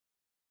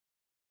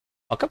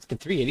Welcome to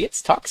Three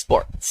Idiots Talk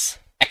Sports,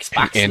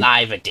 Xbox And-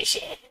 Live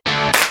Edition.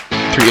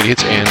 Three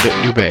idiots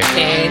and Nube.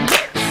 And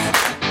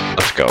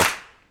Let's go.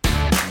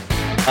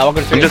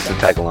 welcome to Three I'm just a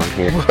tag along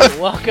here.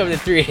 Welcome to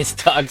Three Idiots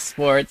Talk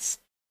Sports.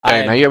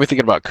 Hey, now you got me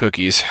thinking about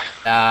cookies.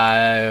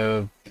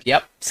 Yep.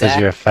 Because Zach.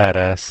 you're a fat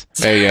ass.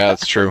 Hey, yeah,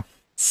 that's true.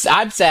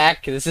 I'm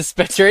Zach. This is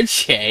Spencer and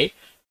Shay.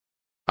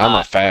 I'm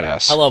a fat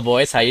ass. Hello,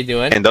 boys. How you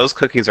doing? And those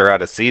cookies are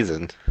out of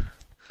season.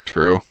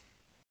 True.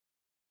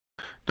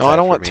 No, Aside I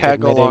don't from want me.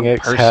 tag along Admitting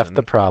it's person. half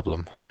the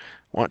problem. I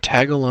want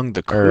tag along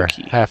the Or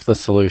cookie. half the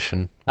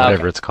solution.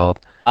 Whatever Okay. it's called.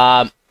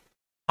 How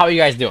are you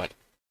guys doing?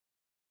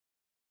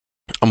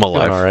 I'm Doing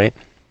alive. alright.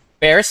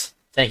 Bears,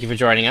 thank you for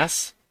joining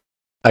us.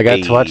 I got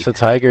Hey. to watch the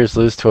Tigers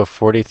lose to a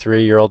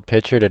 43-year-old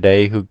pitcher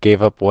today who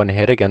gave up one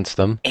hit against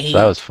them. Hey. So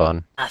that was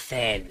fun.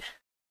 Nothing.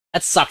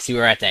 That sucks you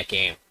were at that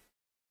game.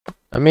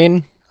 I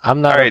mean,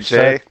 I'm not All right,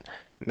 upset. Jay.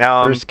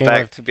 Now I'm First game back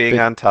I've to being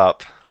been- on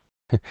top.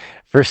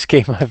 First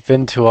game I've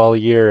been to all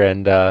year,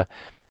 and it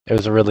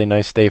was a really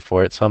nice day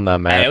for it, so I'm not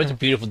Hey, mad. it was a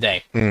beautiful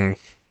day. Mm.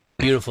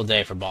 Beautiful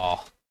day for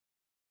ball.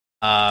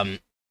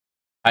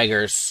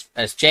 Tigers.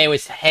 As Jay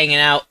was hanging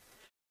out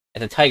at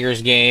the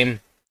Tigers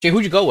game. Jay,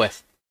 who'd you go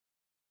with?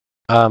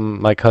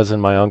 My cousin,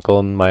 my uncle,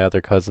 and my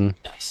other cousin.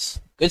 Nice.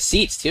 Good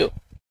seats, too.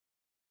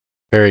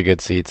 Very good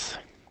seats.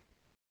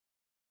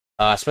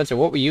 Spencer,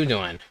 what were you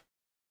doing?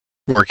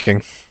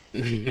 Working.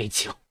 Me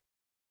too.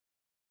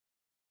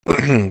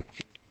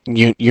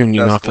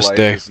 Union Best office life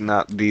day. is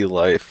not the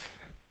life.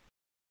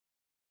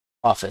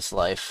 Office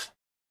life.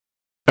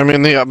 I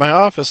mean, my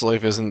office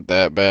life isn't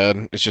that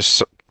bad. It's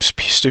just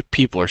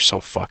people are so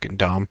fucking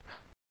dumb.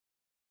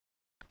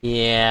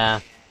 Yeah.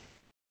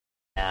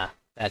 Yeah,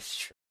 that's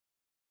true.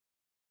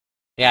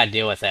 Yeah, I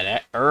deal with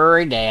that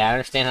every day. I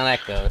understand how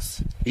that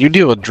goes. You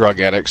deal with drug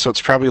addicts, so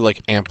it's probably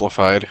like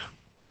amplified.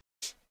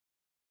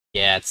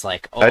 Yeah, it's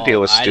like, oh, I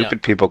deal with I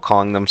stupid people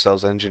calling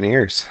themselves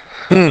engineers.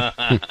 know.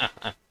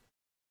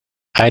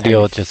 I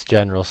deal with just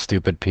general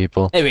stupid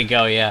people. There we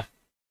go, yeah.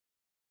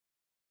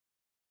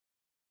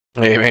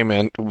 Hey,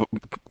 man,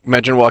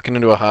 imagine walking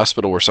into a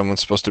hospital where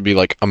someone's supposed to be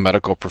like a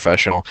medical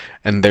professional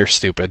and they're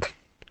stupid.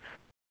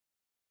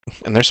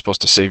 And they're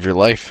supposed to save your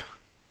life.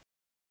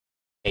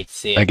 Hate to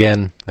see it.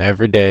 Again,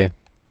 every day.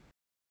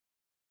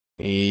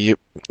 Yep.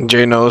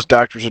 Jay knows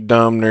doctors are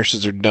dumb,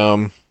 nurses are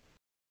dumb.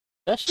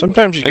 Especially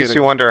Sometimes you Makes get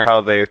you wonder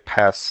how they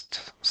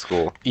passed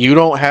school. you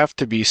don't have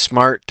to be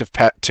smart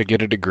to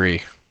get a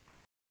degree.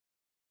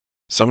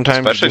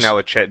 Sometimes Especially just now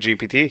with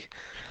ChatGPT.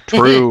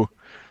 true.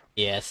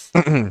 Yes.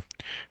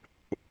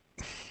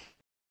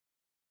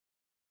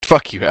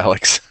 Fuck you,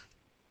 Alex.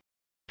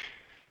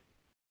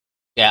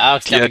 Yeah,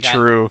 Alex Yeah, got,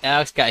 true.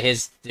 Alex got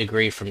his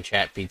degree from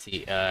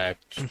ChatGPT.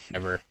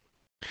 Ever.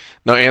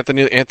 No,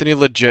 Anthony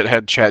legit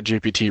had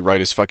ChatGPT write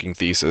his fucking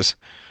thesis.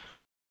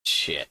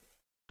 Shit.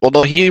 Well,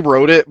 no, he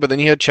wrote it, but then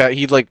he had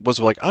was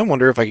like, I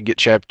wonder if I could get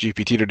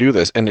ChatGPT to do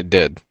this, and it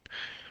did.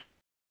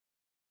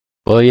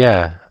 Well,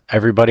 yeah,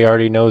 everybody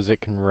already knows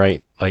it can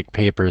write like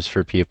papers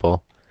for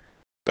people.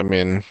 I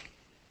mean,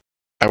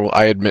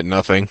 I admit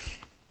nothing.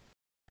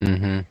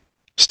 Mm-hmm.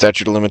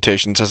 Statute of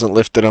limitations hasn't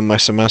lifted on my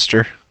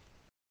semester.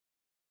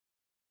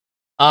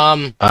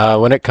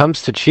 When it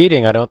comes to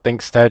cheating, I don't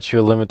think statute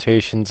of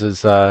limitations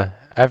is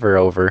ever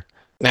over.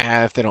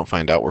 Nah, if they don't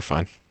find out, we're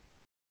fine.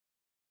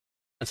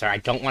 I'm sorry, I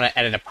don't want to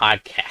edit a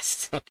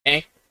podcast,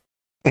 okay?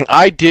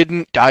 I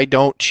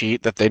don't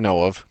cheat that they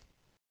know of.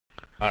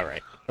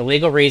 Alright. For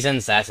legal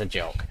reasons, that's a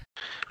joke.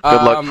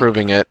 Good luck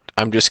proving it.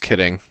 I'm just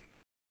kidding.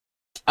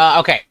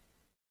 Okay.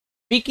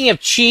 Speaking of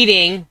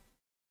cheating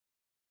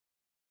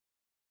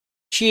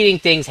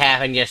things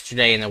happened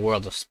yesterday in the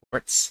world of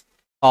sports.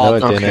 No,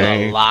 it Called didn't.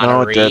 the No,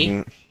 lottery. it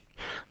didn't.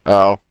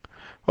 Oh.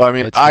 Well, I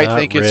mean, It's I not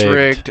think it's rigged.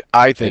 rigged.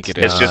 I think It's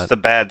it is. It's just a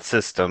bad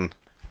system.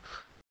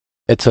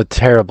 It's a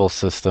terrible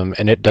system,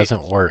 and it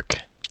doesn't work.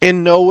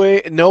 In no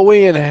way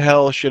in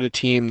hell should a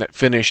team that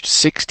finished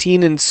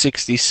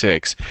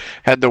 16-66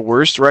 had the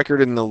worst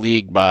record in the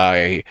league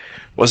by,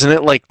 wasn't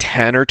it like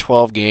 10 or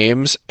 12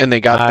 games, and they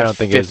got I the don't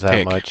think fifth it's that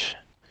pick. much.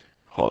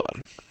 Hold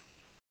on.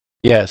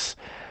 Yes.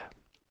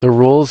 The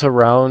rules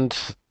around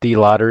the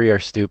lottery are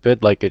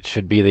stupid. Like, it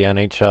should be the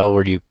NHL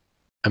where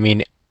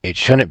it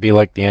shouldn't be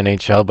like the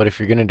NHL, but if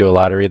you're going to do a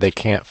lottery,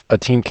 a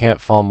team can't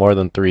fall more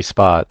than 3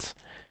 spots.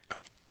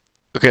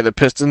 Okay, the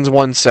Pistons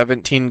won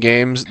 17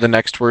 games. The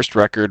next worst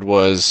record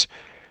was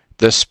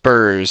the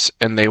Spurs,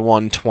 and they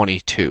won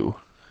 22.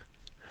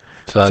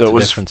 So that's So it a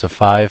was difference of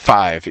 5.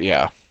 5,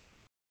 yeah.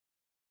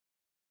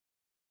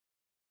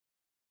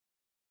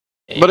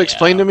 But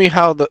explain to me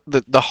how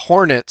the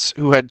Hornets,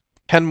 who had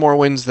 10 more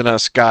wins than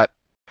us, got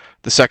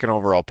the second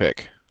overall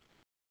pick.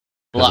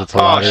 'Cause it's a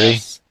lottery.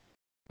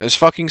 It's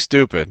fucking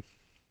stupid.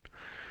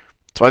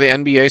 That's why the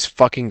NBA's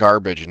fucking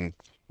garbage, and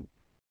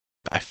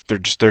they're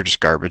just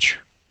garbage.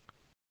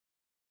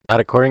 Not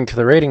according to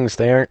the ratings,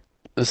 they aren't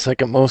the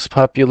second most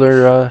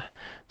popular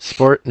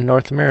sport in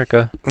North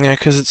America. Yeah,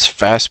 because it's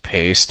fast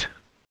paced.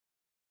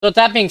 So with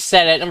that being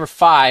said, at number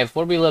 5,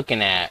 what are we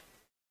looking at?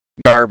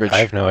 Garbage. I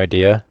have no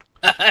idea.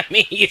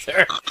 Me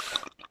either.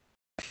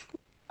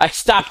 I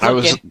stopped I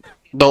was looking.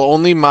 the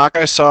only mock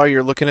I saw.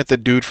 You're looking at the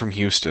dude from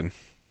Houston,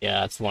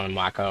 Yeah, that's one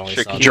mock I only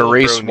saw. Shaquille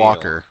Jarace O'Neal.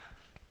 Walker.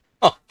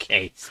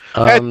 Okay.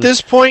 At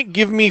this point,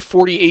 give me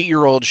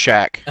 48-year-old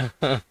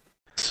Shaq.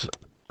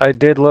 I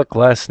did look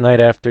last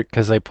night after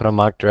because I put a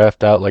mock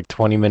draft out like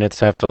 20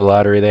 minutes after the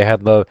lottery. They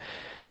had the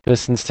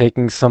Pistons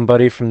taking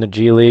somebody from the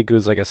G League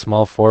who's like a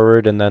small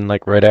forward, and then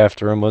like right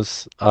after him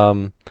was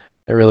a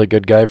really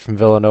good guy from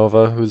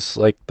Villanova who's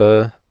like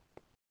the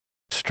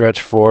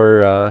stretch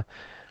for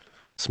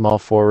small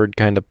forward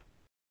kind of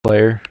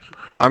player.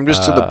 I'm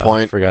just to the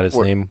point. Forgot his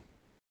where- name.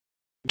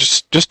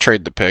 Just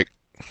trade the pick.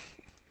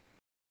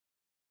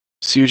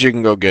 See what you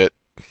can go get.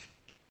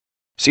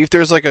 See if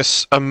there's like a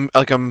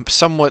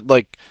somewhat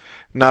like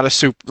not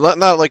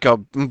like a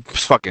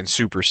fucking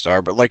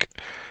superstar, but like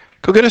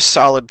go get a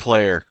solid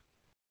player.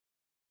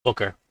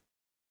 Booker.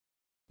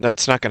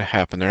 That's not going to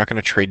happen. They're not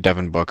going to trade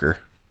Devin Booker,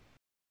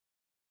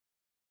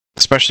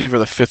 especially for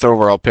the 5th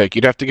overall pick.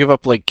 You'd have to give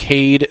up like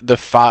Cade, the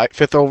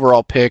 5th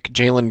overall pick,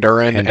 Jalen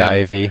Duren, And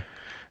Ivy.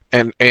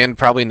 and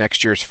probably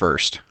next year's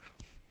first.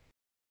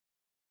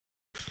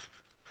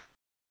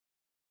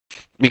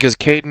 Because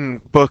Cade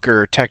and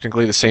Booker are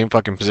technically the same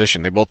fucking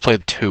position. They both play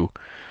the 2.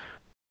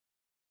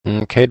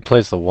 Cade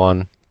plays the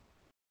 1.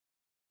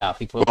 If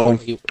he Well-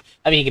 he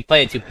can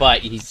play it too,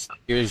 but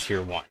here's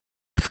your 1.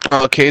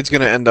 Well, Cade's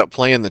going to end up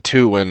playing the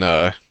 2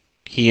 when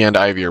he and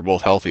Ivy are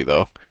both healthy,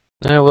 though.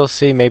 We'll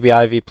see. Maybe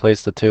Ivy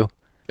plays the 2.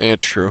 Yeah,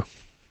 true.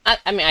 I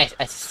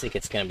think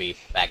it's gonna be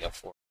back and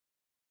forth.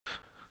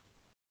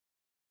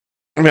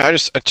 I mean,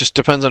 it just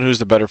depends on who's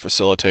the better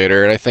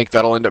facilitator, and I think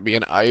that'll end up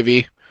being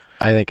Ivy.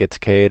 I think it's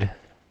Cade. I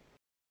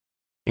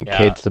think Yeah.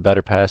 Cade's the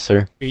better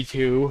passer. Me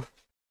too.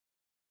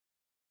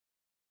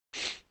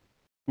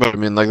 But I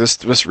mean, like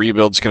this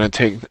rebuild's gonna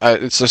take.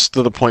 It's just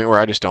to the point where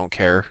I just don't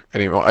care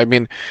anymore. I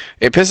mean,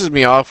 it pisses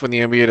me off when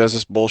the NBA does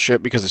this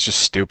bullshit because it's just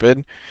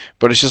stupid.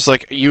 But it's just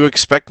like you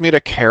expect me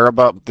to care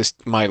about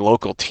my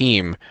local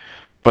team,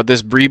 but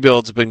this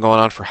rebuild's been going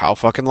on for how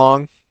fucking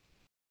long?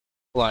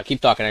 Hold on,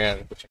 keep talking. I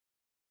gotta check.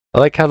 I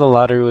like how the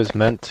lottery was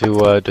meant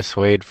to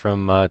dissuade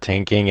from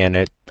tanking, and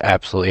it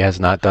absolutely has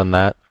not done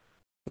that.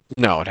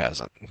 No, it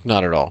hasn't.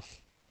 Not at all.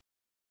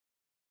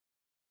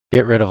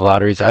 Get rid of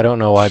lotteries. I don't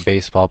know why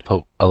baseball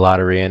put a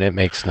lottery in. It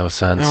makes no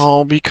sense.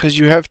 No, because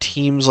you have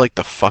teams like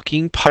the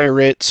fucking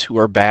Pirates who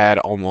are bad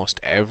almost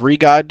every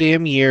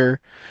goddamn year,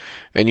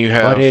 and you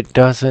have. But it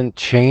doesn't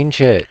change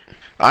it.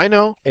 I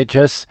know. It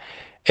just,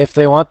 if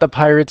they want the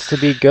Pirates to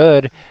be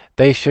good,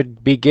 they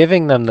should be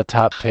giving them the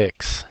top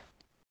picks.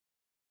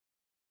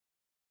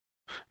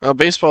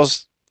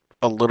 Baseball's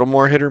a little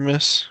more hit or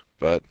miss,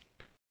 but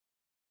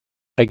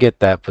I get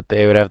that, but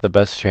they would have the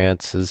best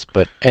chances.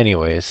 But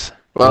anyways,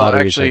 well,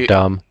 lotteries actually, are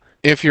dumb.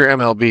 if you're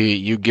MLB,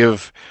 you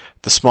give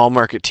the small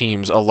market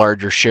teams a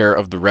larger share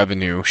of the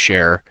revenue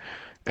share,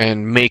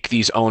 and make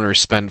these owners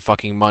spend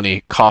fucking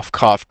money. Cough,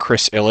 cough.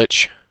 Chris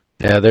Ilitch.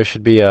 Yeah, there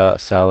should be a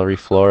salary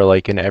floor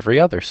like in every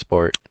other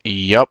sport.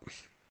 Yep.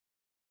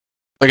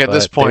 Like at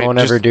this But point, they won't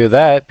just- ever do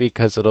that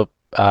because it'll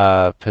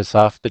piss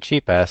off the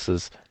cheap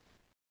asses.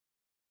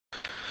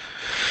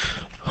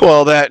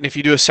 well, that and if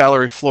you do a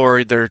salary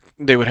floor,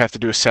 they would have to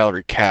do a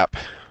salary cap.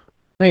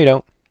 No, you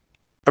don't.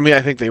 I mean,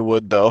 I think they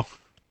would though.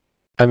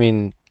 I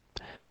mean,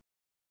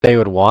 they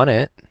would want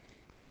it,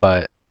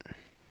 but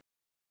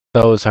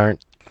those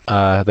aren't.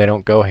 They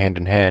don't go hand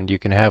in hand. You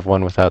can have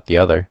one without the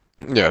other,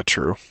 Yeah,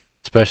 true.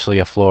 especially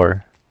a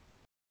floor.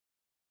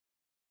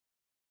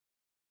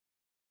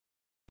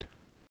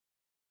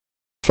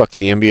 Fuck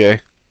the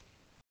NBA.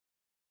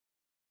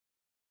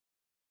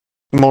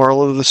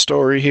 Moral of the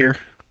story here.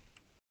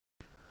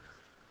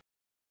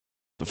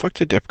 The fuck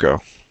did Dip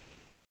go?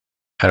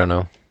 I don't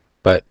know,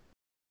 but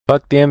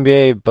fuck the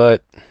NBA.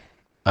 But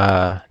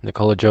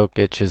Nikola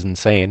Jokic is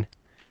insane.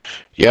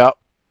 Yep.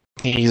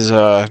 He's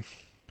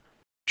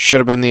should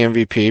have been the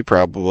MVP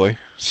probably.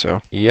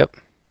 So Yep.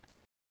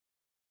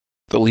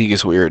 the league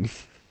is weird.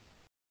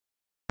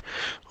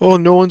 Oh,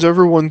 no one's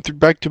ever won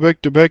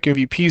back-to-back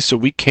MVPs, so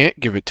we can't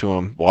give it to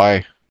him.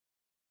 Why?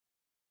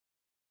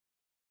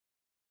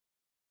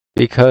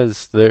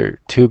 Because their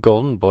two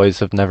golden boys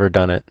have never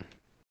done it.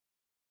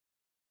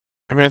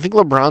 I mean, I think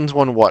LeBron's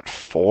won what,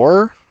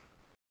 4?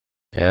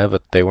 Yeah,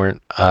 but they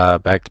weren't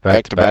back to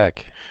Back to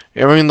back.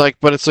 I mean, like,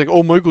 but it's like,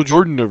 oh, Michael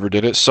Jordan never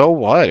did it. So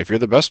what? If you're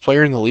the best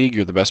player in the league,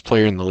 you're the best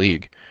player in the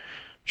league.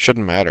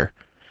 Shouldn't matter.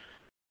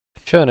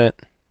 Shouldn't.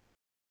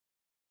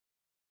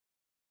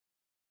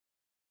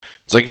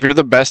 It's like if you're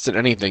the best at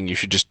anything, you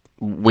should just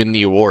win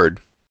the award.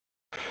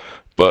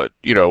 But,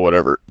 you know,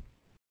 whatever.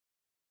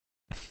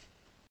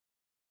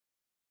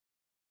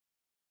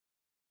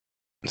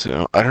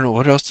 So, I don't know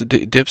what else to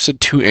do. Dip said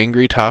 2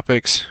 angry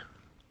topics.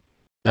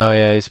 Oh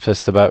yeah, he's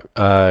pissed about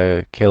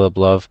Caleb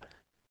Love.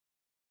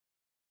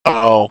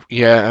 Oh,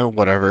 yeah,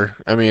 whatever.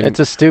 I mean, It's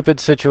a stupid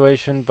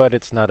situation, but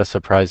it's not a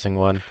surprising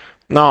one.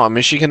 no,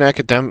 Michigan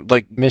academic,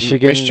 like,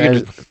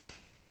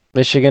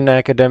 Michigan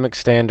academic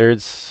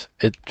standards,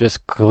 it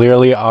just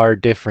clearly are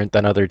different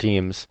than other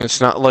teams. it's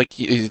not like,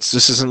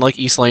 this isn't like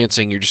East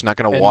Lansing. You're just not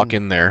going to walk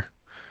in there.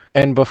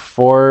 And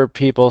before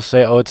people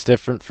say, "Oh, it's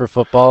different for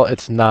football,"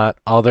 it's not.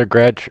 All their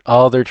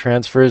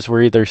transfers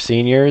were either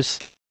seniors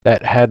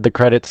that had the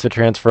credits to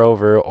transfer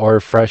over, or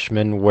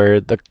freshmen where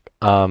there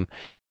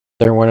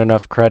weren't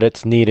enough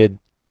credits needed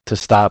to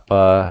stop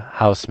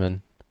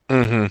Houseman.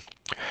 Mm-hmm.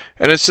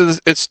 And it's kind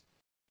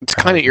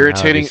of How do you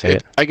irritating. say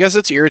it? I guess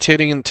it's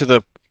irritating to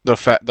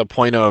the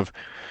point of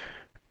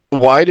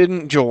why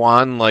didn't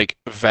Jawan like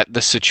vet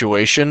the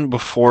situation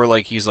before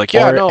like he's like,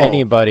 yeah, or no.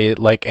 anybody,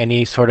 like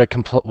any sort of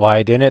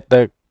why didn't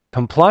the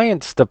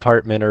compliance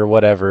department or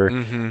whatever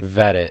Mm-hmm.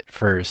 vet it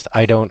first?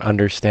 I don't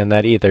understand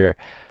that either.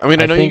 I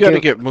mean, I I know you think got to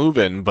it- get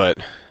moving, but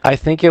I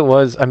think it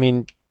was, I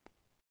mean,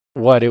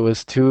 what, it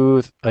was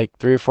 3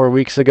 or 4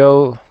 weeks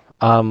ago.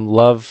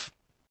 Love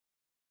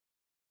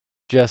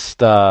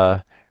just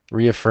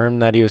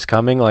reaffirmed that he was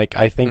coming. Like,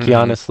 I think he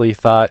Mhm. honestly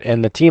thought,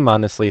 and the team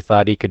honestly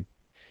thought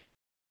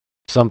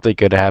something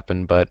could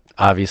happen, but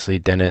obviously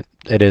didn't.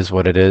 It is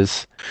what it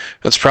is.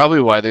 that's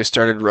probably why they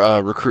started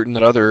recruiting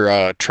that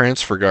other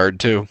transfer guard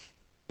too.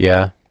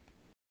 Yeah,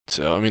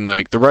 So I mean,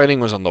 like the writing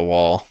was on the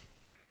wall.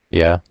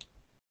 yeah,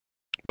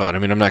 But I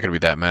mean, I'm not going to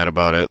be that mad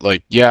about it.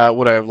 Like, yeah,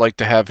 would I have liked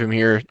to have him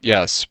here?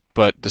 Yes,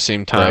 but at the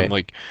same time, Right.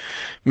 like,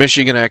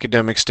 Michigan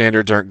academic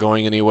standards aren't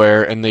going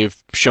anywhere, and they've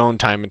shown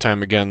time and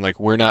time again, like,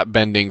 we're not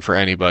bending for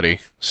anybody.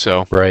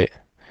 So, right.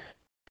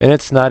 And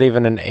it's not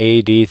even an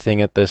AD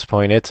thing at this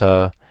point. It's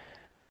a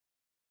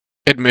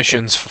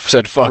admissions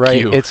said, fuck right.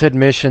 you. It's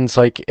admissions.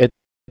 Like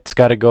it's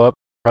got to go up to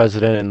the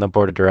president and the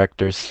board of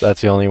directors.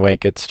 That's the only way it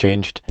gets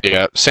changed.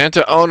 Yeah,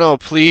 Santa Ono,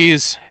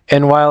 please.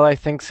 And while I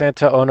think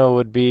Santa Ono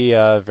would be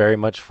very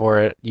much for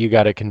it, you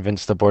got to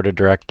convince the board of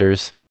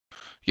directors.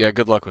 Yeah,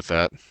 good luck with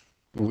that.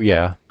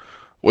 Yeah,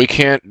 We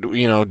can't,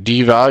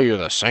 devalue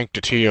the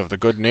sanctity of the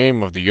good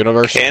name of the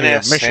University Can't of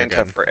ask Michigan.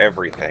 Santa for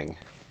everything.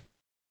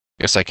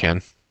 Yes, I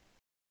can.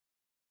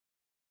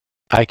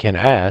 I can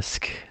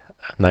ask.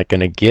 I'm not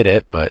gonna get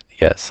it, but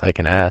yes, I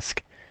can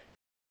ask.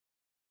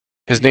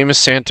 His name is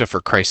Santa, for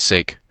Christ's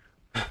sake.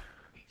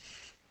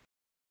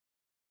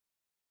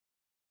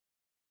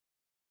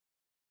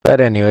 But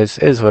anyways,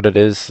 is what it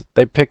is.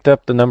 They picked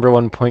up the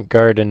 #1 point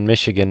guard in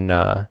Michigan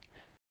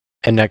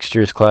in next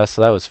year's class,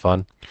 so that was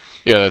fun.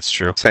 Yeah, that's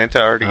true.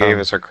 Santa already gave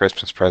Um, us our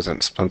Christmas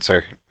present,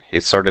 Spencer.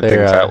 He sorted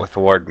They're, things out with the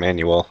Ward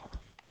manual.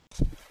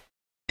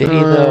 Did he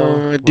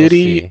though? We'll did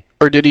he? see.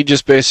 Or did he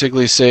just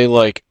basically say,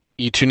 like,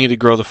 you two need to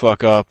grow the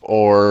fuck up,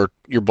 or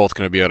you're both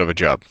going to be out of a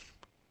job?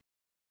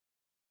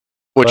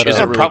 Which But,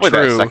 isn't really Probably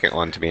true, that second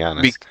one, to be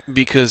honest.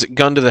 because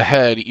gun to the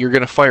head, you're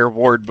going to fire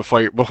Ward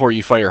before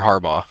you fire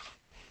Harbaugh.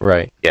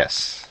 Right.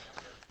 Yes.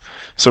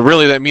 So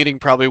really, that meeting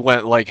probably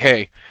went like,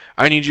 hey,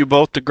 I need you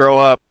both to grow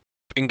up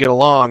and get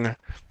along.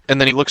 And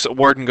then he looks at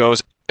Ward and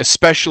goes,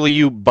 especially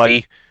you,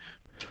 buddy.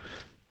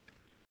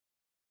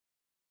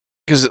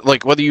 Because,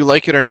 like, whether you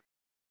like it or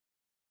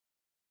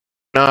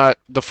not,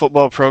 the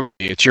football program,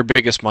 it's your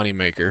biggest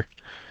moneymaker.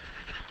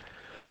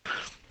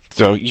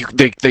 So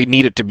they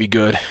need it to be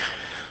good.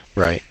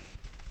 Right.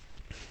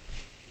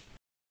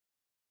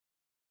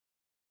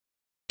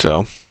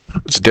 So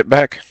let's dip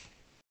back.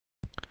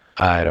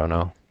 I don't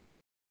know.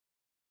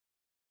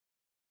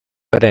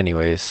 But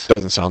anyways,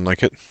 Doesn't sound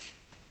like it.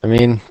 I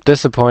mean,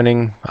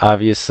 disappointing,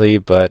 obviously,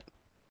 but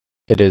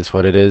it is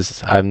what it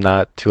is. I'm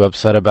not too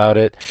upset about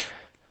it.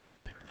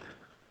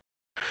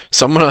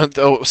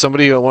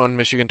 Somebody on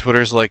Michigan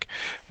Twitter is like,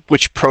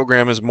 which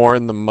program is more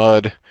in the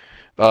mud?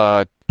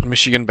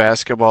 Michigan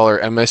basketball or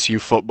MSU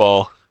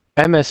football?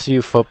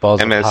 MSU football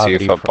is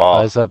MSU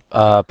football.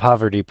 a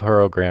poverty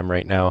program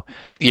right now.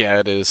 Yeah,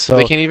 it is. So,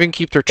 they can't even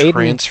keep their Aiden-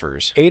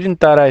 transfers. Aiden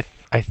thought I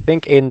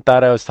think Aiden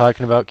thought I was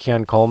talking about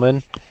Keon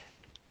Coleman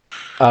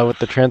with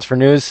the transfer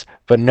news,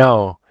 but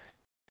no.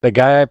 The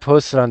guy I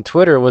posted on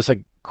Twitter was a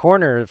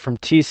corner from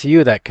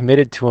TCU that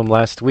committed to him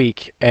last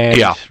week and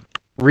Yeah.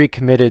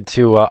 recommitted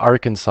to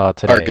Arkansas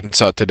today.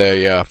 Arkansas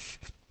today, yeah.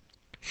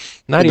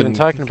 Not And even then-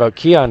 talking about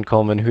Keon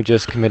Coleman, who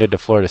just committed to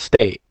Florida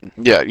State.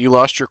 Yeah, you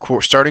lost your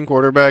starting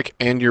quarterback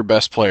and your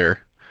best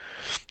player.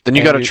 Then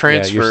you And got to your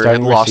transfer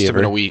starting and lost him in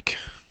receiver. a week.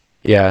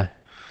 Yeah.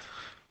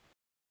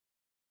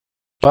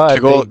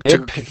 But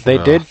they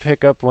did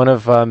pick up one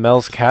of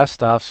Mel's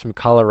castoffs from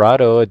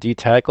Colorado, a D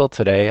tackle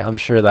today. I'm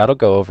sure that'll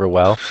go over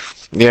well,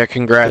 Yeah,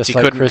 congrats. just He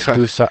like couldn't Chris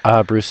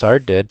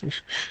Broussard did.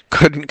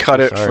 couldn't cut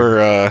it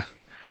Broussard.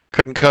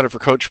 for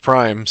Coach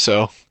Prime.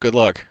 So good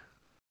luck.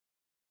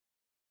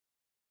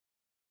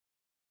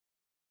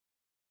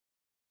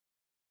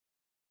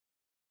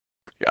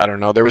 I don't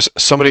know. There was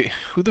somebody.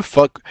 Who the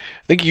fuck?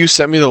 I think you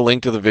sent me the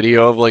link to the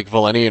video of like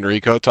Valeni and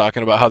Rico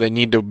talking about how they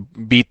need to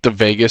beat the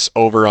Vegas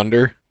over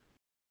under.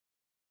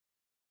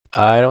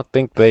 I don't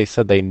think they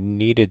said they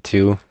needed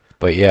to,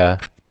 but yeah,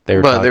 they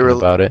were But talking they were-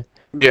 about it.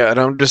 Yeah, and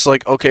I'm just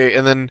like, okay.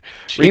 And then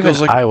Even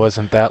Rico's like, I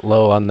wasn't that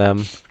low on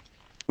them.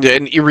 yeah,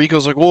 and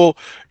Rico's like, well,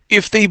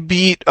 if they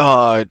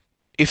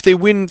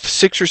win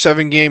 6 or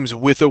 7 games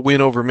with a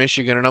win over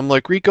Michigan, and I'm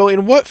like, Rico,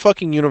 in what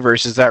fucking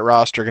universe is that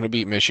roster going to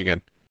beat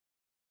Michigan?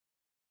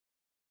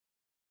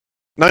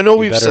 I know You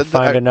we've better said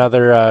find that.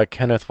 another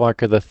Kenneth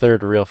Walker III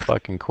real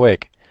fucking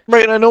quick.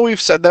 Right, and I know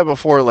we've said that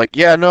before, like,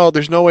 yeah, no,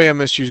 there's no way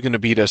MSU's going to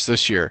beat us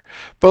this year.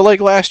 But like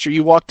last year,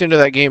 you walked into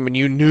that game and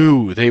you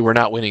knew they were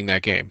not winning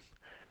that game.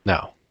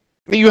 No.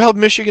 You held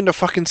Michigan to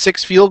fucking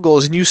 6 field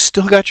goals and you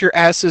still got your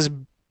asses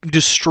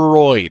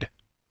destroyed.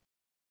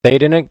 They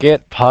didn't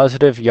get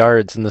positive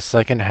yards in the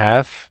second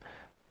half,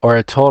 or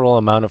a total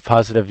amount of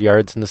positive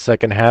yards in the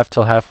second half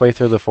till halfway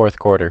through the fourth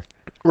quarter.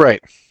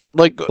 Right.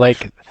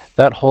 Like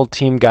that whole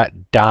team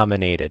got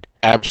dominated.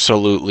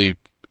 Absolutely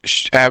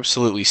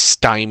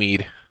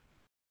stymied.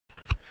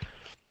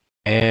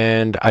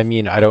 And I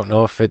mean, I don't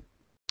know if it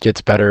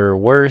gets better or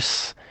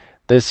worse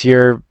this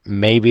year.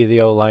 Maybe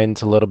the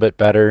O-line's a little bit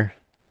better.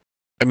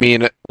 I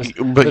mean,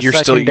 but you're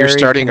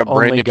starting a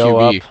brand new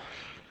QB.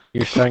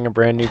 You're starting a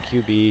brand new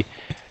QB.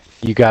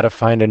 You got to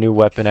find a new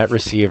weapon at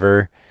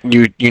receiver.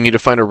 You need to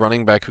find a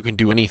running back who can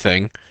do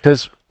anything.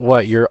 Because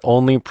your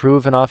only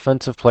proven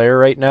offensive player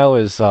right now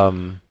is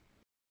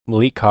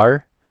Malik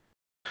Carr?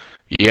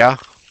 Yeah.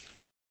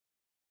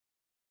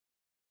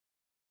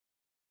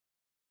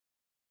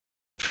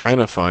 Trying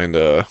to find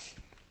a...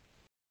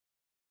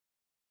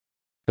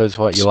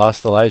 Because you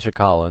lost Elijah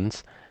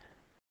Collins.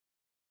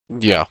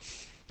 Yeah,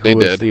 they who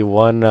did. Was the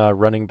one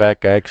running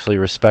back I actually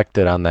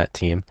respected on that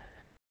team.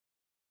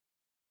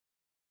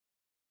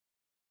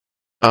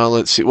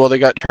 Let's see. Well, they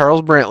got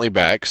Charles Brantley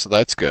back, so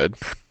that's good.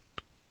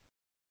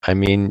 I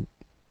mean,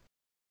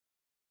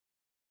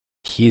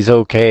 he's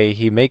okay.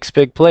 He makes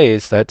big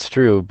plays, that's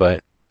true,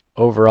 but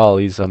overall,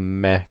 he's a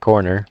meh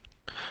corner.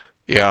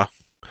 Yeah.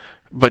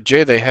 But,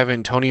 Jay, they have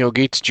Antonio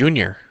Gates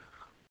Jr.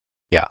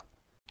 Yeah.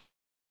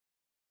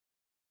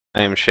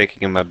 I am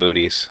shaking in my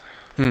booties.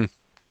 Yeah,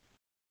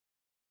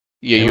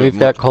 and we've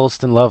got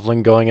Colston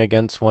Loveland going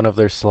against one of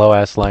their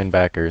slow-ass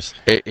linebackers.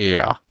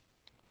 Yeah.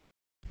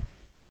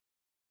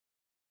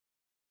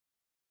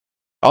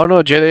 Oh,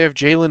 no, Jay, they have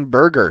Jalen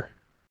Berger.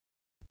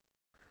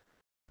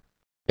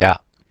 Yeah.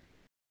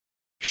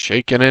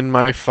 Shaking in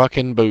my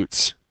fucking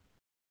boots.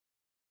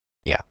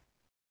 Yeah.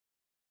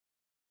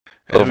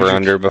 Over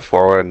under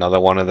before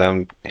another one of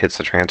them hits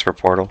the transfer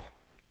portal?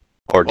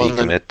 Or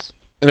decommits?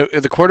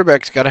 The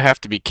quarterback's got to have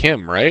to be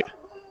Kim, right?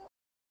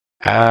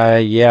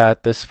 Yeah,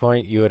 at this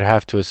point, you would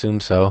have to assume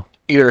so.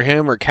 Either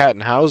him or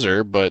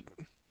Kattenhauser, but...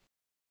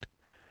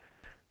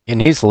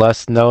 And he's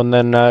less known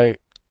than...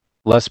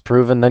 less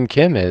proven than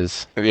Kim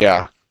is.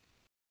 Yeah.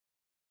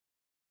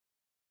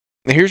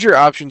 Here's your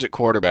options at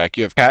quarterback.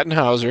 You have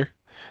Kattenhauser,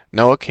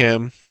 Noah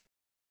Kim,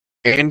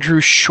 Andrew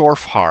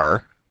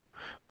Schorfhar,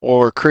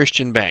 or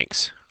Christian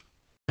Banks.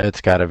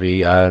 It's got to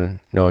be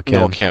Noah Kim.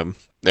 Noah Kim,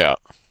 yeah.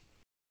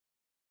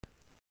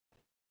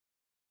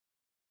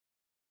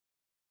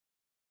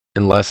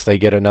 Unless they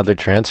get another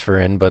transfer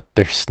in, but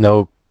there's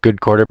no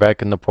good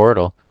quarterback in the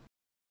portal.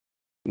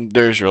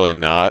 There's really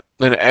not.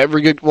 And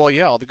every good... Well,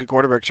 yeah, all the good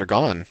quarterbacks are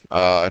gone.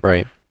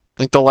 Right. I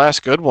think the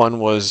last good one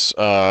was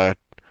the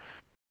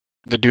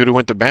dude who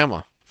went to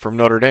Bama from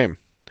Notre Dame.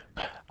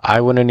 I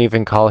wouldn't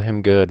even call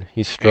him good.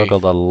 He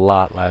struggled a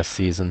lot last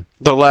season.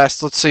 The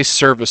last, let's say,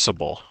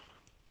 serviceable.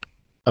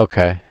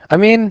 Okay. I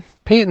mean,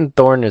 Peyton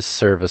Thorne is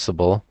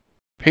serviceable.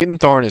 Peyton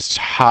Thorne is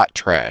hot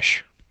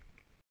trash.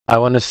 I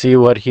want to see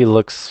what he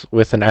looks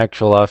with an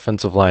actual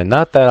offensive line.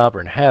 Not that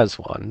Auburn has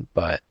one,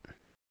 but...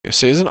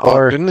 So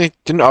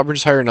didn't Auburn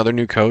just hire another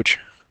new coach?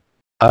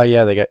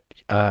 Yeah, they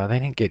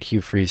didn't get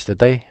Hugh Freeze, did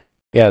they?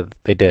 Yeah,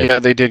 they did. Yeah,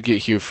 they did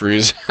get Hugh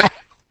Freeze.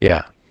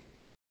 Yeah.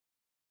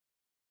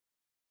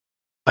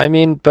 I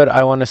mean, but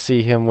I want to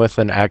see him with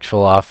an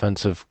actual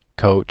offensive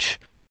coach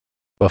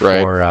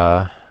before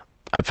I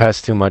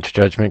pass too much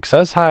judgment.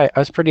 Because I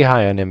was pretty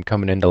high on him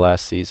coming into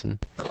last season.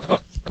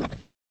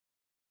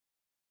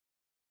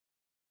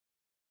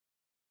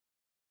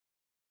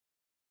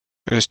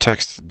 I just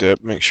texted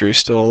Dip, make sure he's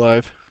still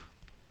alive.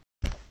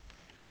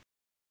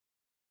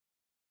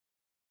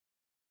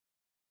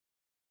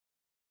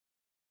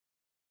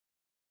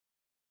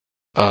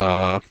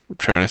 I'm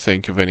trying to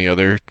think of any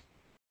other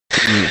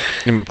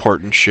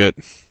important shit.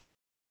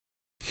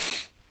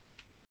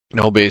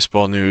 No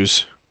baseball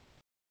news.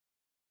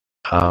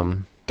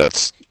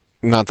 That's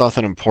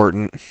nothing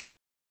important.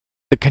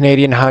 The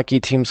Canadian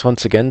hockey teams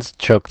once again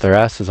choked their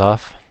asses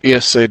off.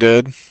 Yes, they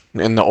did.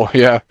 And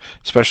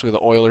especially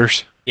the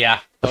Oilers.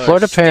 Yeah. The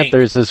Florida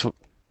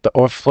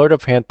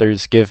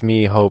Panthers give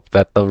me hope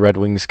that the Red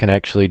Wings can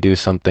actually do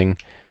something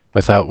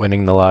without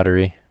winning the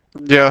lottery.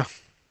 Yeah.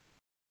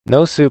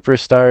 No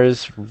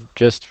superstars,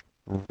 just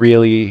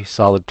really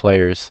solid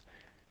players.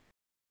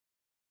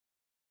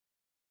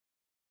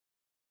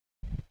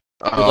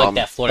 Like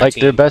that Florida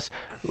team.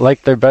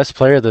 Their best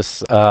player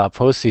this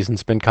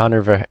postseason's been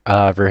Connor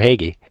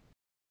Verhaeghe.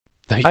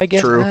 I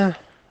guess. True.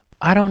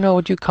 I don't know.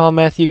 Would you call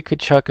Matthew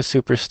Tkachuk a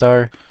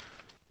superstar?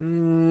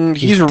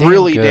 He's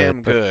really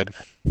damn good.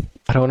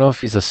 I don't know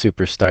if he's a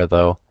superstar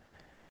though.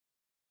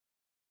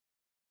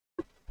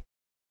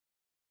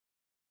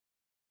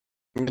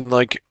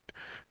 Like,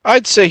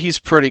 I'd say he's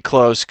pretty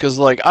close because,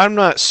 like, I'm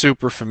not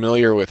super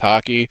familiar with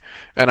hockey,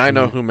 and I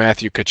know who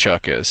Matthew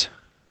Tkachuk is.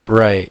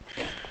 Right.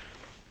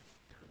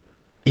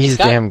 He's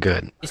damn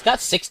good. He's got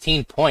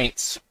 16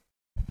 points.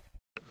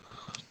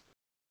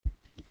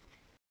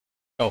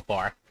 so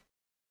far.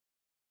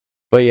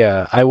 But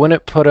yeah, I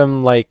wouldn't put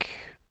him like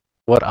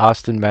what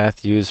Austin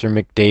Matthews or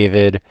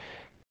McDavid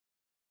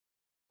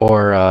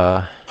or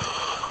I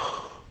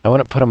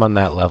wouldn't put him on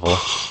that level.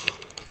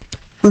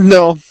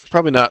 No,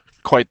 probably not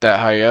quite that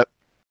high yet.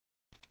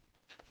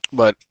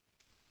 But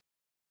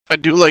I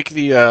do like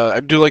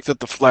that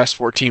the last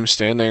 4 teams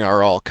standing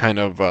are all kind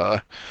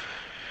of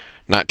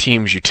not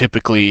teams you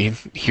typically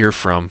hear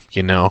from,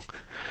 you know.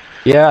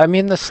 Yeah, I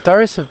mean the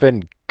Stars have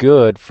been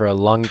good for a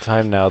long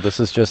time now. This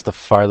is just the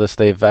farthest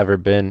they've ever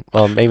been.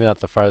 Well, maybe not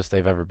the farthest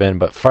they've ever been,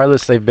 but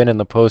farthest they've been in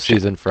the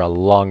postseason for a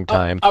long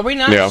time. Are we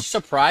not Yeah.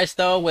 surprised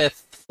though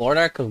with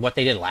Florida because what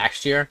they did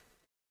last year?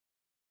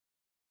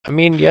 I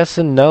mean, yes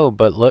and no,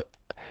 but look,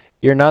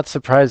 you're not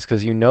surprised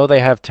because you know they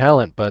have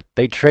talent, but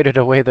they traded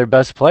away their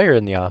best player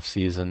in the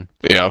offseason.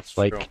 Yeah.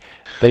 Like, True.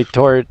 they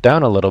tore it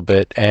down a little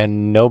bit,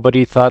 and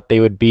nobody thought they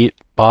would beat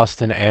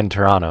Boston and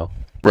Toronto.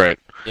 Right.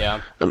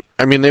 Yeah.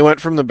 I mean, they went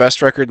from the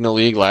best record in the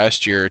league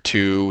last year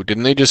to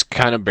didn't they just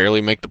kind of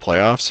barely make the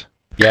playoffs?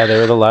 Yeah, they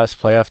were the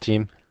last playoff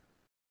team.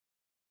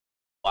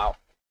 Wow.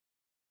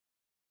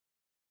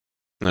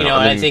 No, You know,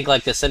 and I mean, think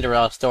like the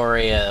Cinderella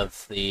story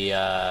of the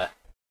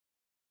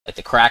like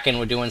the Kraken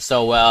were doing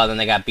so well, and then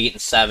they got beaten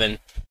 7.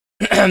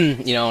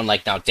 You know, and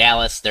like now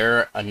Dallas,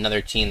 they're another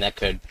team that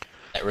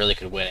really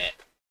could win it.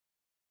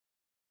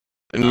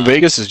 and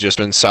Vegas has just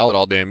been solid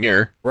all damn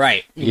year.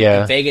 Right. Yeah.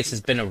 And Vegas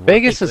has been a really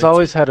Vegas has good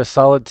always team. had a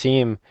solid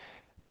team.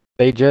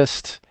 They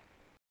just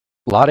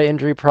a lot of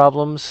injury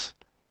problems,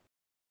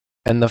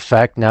 and the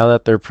fact now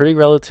that they're pretty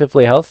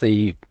relatively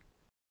healthy,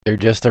 they're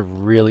just a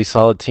really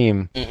solid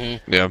team.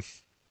 Mm-hmm. Yeah.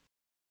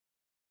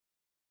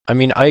 I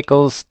mean,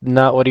 Eichel's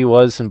not what he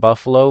was in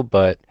Buffalo,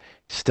 but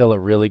still a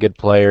really good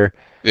player.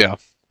 Yeah.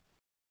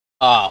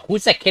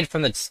 Who's that kid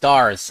from the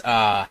Stars?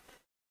 Hence.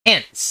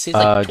 He's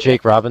like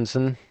Jake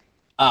Robinson.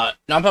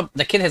 no,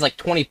 the kid has like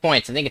 20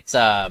 points. I think it's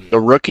The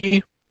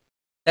rookie?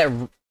 that.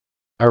 Or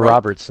Right.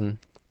 Robertson.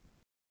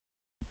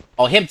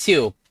 Oh, him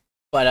too.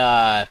 But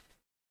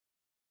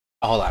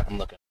oh, hold on, I'm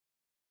looking.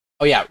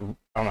 Oh yeah, I don't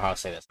know how to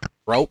say this.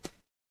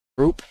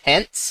 Roop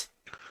Hence.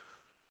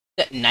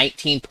 At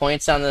 19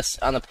 points on the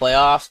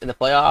playoffs. In the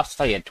playoffs, I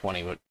thought he had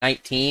 20, but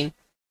 19.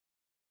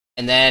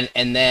 And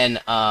then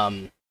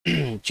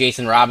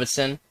Jason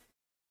Robinson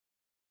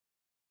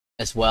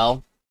as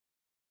well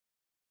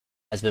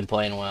has been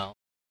playing well.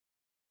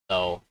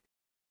 So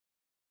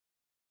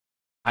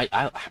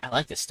I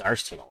like the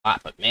Stars team a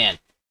lot, but man,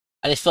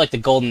 I just feel like the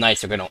Golden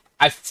Knights are gonna.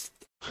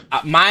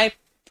 My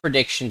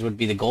predictions would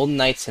be the Golden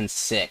Knights in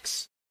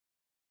 6.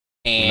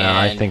 And No,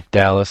 I think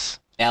Dallas.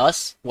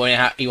 Dallas. You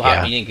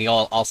think you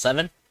go all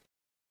 7?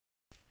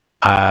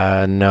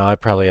 No, I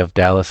probably have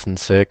Dallas in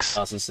 6.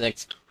 Dallas in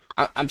 6.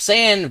 I'm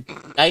saying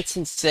Knights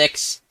in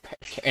 6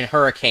 and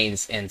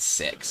Hurricanes in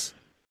 6.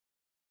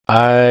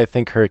 I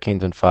think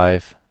Hurricanes in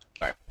 5.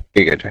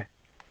 You good, Jay?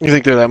 You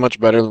think they're that much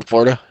better than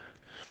Florida?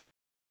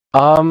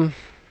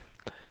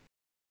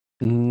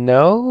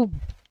 No,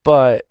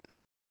 but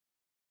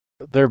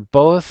they're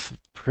both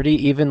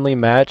pretty evenly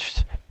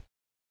matched.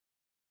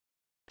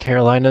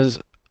 Carolina's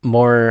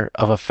more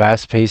of a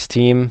fast-paced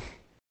team,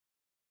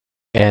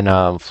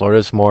 and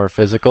Florida's more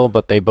physical,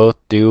 but they both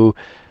do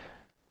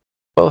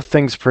both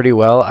things pretty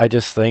well. I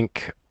just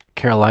think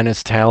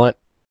Carolina's talent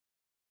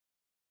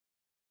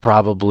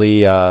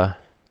probably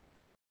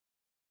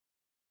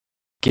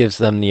gives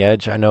them the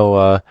edge. I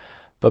know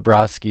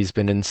Bobrovsky's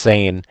been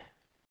insane,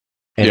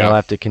 and Yeah. he'll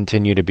have to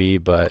continue to be,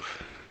 but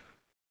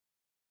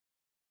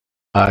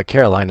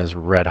Carolina's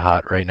red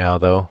hot right now,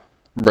 though.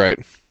 Right.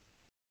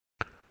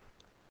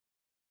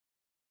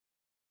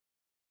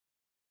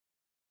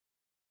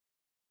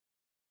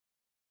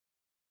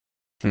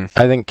 I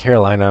think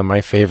Carolina are my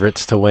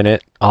favorites to win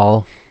it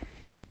all.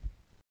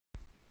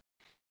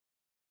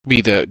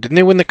 Didn't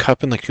they win the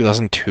cup in like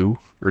 2002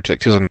 or like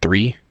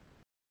 2003?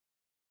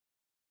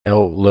 A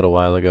little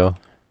while ago.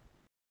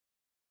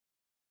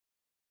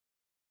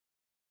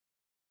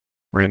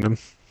 Random.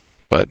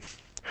 But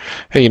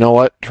hey, you know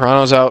what?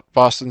 Toronto's out,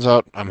 Boston's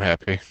out. I'm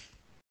happy.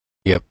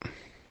 Yep.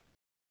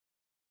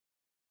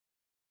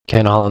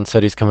 Ken Holland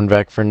said he's coming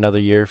back for another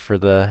year for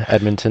the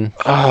Edmonton.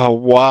 Oh,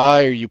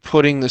 why are you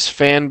putting this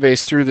fan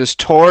base through this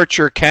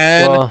torture,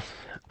 Ken? Well,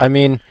 I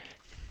mean,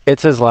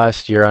 it's his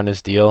last year on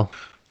his deal.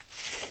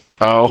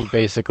 He Oh,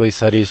 basically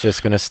said he's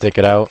just going to stick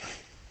it out.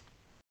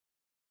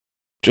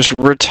 just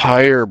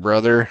retire,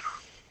 brother.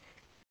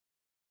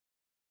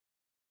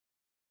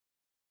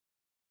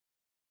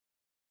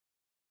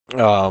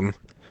 And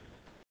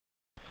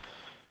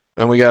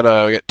we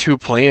got 2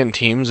 play-in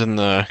teams in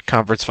the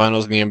conference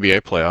finals in the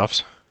NBA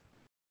playoffs.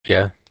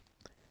 Yeah.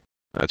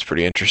 That's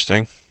pretty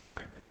interesting.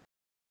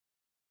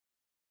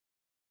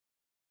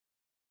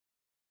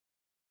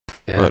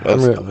 Yeah, But I'm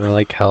that's- really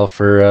like hell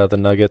for the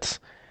Nuggets.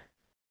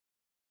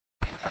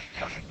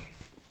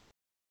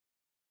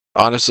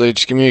 Honestly,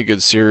 just give me a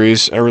good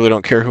series. I really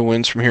don't care who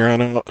wins from here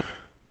on out.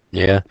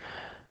 Yeah.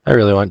 I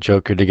really want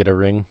Joker to get a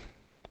ring.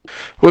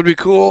 Would be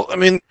cool. I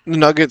mean, the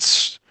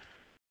Nuggets.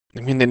 I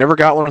mean, they never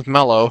got one with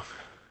Melo,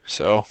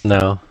 so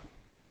No.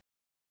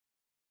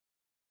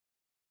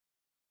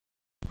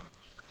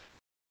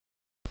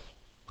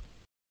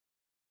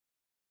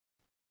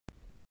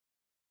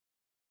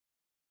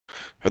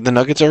 Have the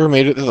Nuggets ever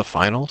made it to the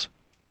finals?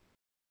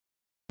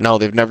 No,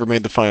 they've never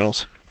made the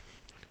finals.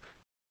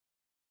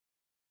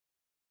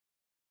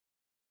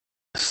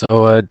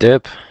 So,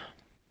 Dip,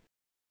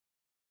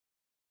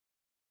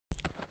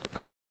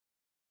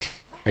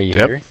 are you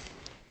Yep. here?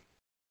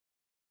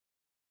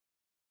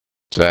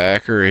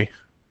 Zachary.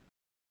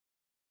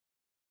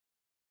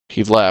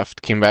 He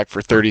left, came back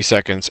for 30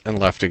 seconds, and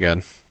left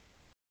again.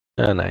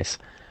 Oh, nice.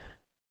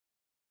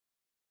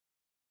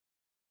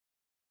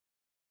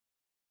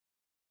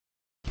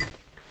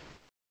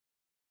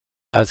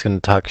 I was going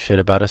to talk shit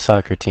about a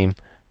soccer team.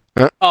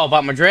 Oh,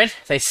 about Madrid?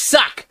 They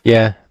suck.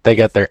 Yeah, they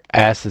got their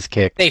asses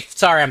kicked.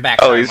 Sorry, I'm back.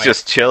 Oh, Sorry, he's Mike.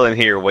 just chilling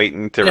here,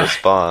 waiting to Yeah.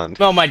 respond.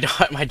 No, my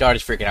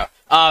daughter's freaking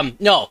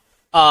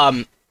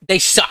out. They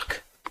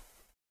suck.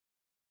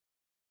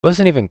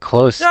 Wasn't even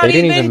close. Not They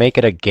didn't even- even make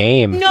it a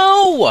game.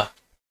 No,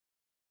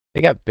 They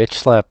got bitch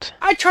slapped.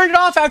 I turned it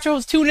off after it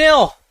was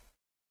 2-0.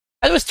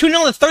 It was 2-0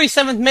 in the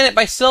 37th minute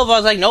by Silva. I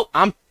was like, nope,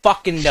 I'm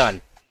fucking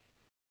done.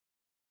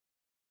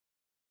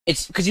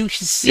 It's because you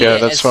can see Yeah,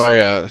 it. that's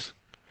why.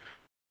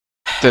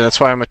 That's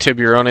why I'm a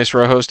Tiburones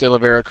Rojos de la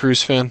Vera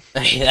Cruz fan.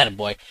 That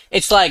boy.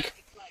 It's like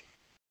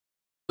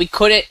we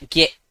couldn't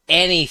get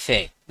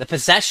anything. The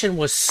possession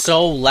was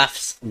so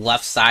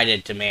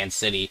left-sided to Man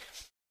City.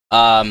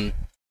 You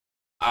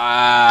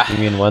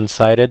mean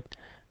one-sided?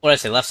 What did I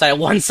say? Left-sided,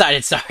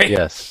 one-sided. Sorry,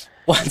 Yes.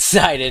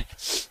 one-sided.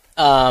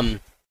 To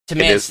It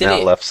Man is City,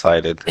 now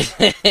left-sided.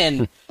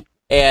 and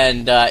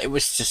it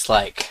was just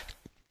like,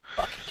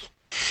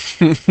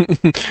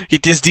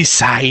 It is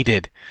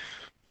decided.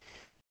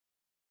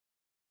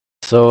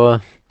 So,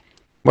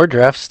 more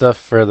draft stuff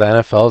for the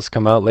NFL has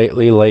come out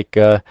lately. Like,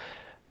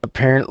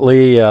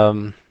 apparently,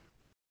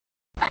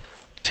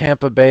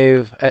 Tampa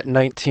Bay at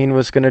 19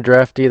 was going to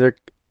draft either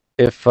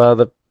if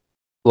the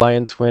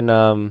Lions win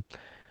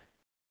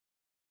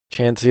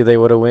Chansey, they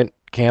would have went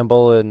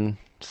Campbell, and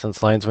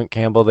since Lions went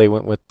Campbell, they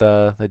went with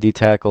the D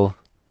tackle.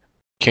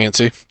 Can't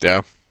see.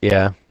 Yeah.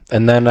 Yeah,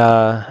 and then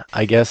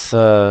I guess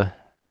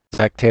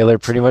Zach Taylor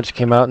pretty much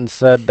came out and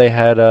said they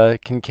had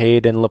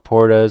Kincaid and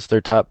Laporta as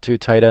their top two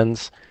tight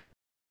ends.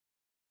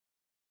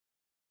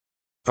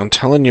 I'm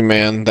telling you,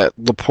 man, that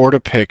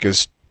Laporta pick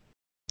is.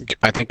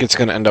 I think it's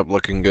going to end up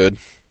looking good.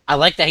 I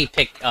like that he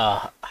picked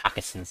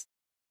Hawkinson's.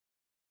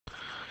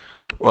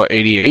 Well,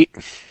 88?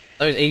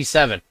 That was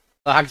 87.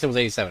 Hawkinson was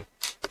 87.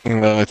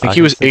 I think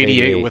he was Hawkinson's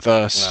 88 88. with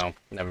us. No,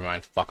 never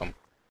mind. Fuck him.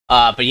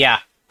 But yeah,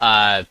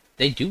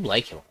 they do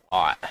like him a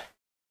lot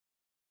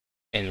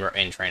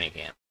in training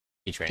camp.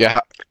 Yeah,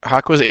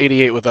 Hawk was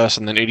 88 with us,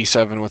 and then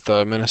 87 with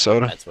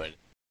Minnesota. That's what.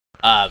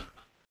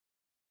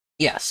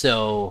 Yeah.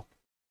 So,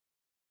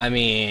 I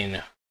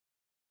mean,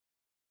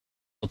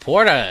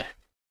 Laporta,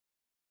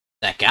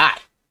 that guy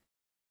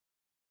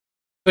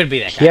could be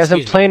that guy. He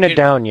hasn't Excuse me. played it Could-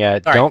 down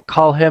yet. Sorry. Don't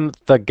call him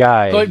the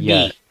guy Could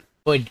yet. be.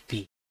 Could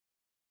be.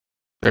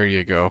 There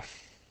you go.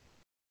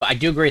 But I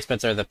do agree,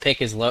 Spencer. The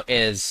pick is low.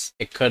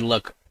 It could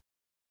look.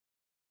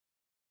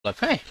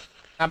 Hey,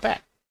 not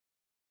bad.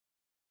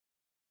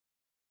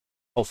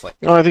 Hopefully.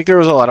 No, I think there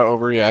was a lot of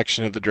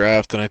overreaction at the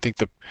draft, and I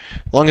think as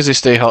long as they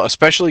stay healthy,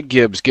 especially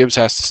Gibbs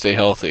has to stay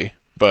healthy.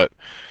 But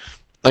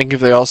I think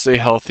if they all stay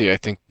healthy, I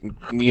think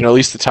at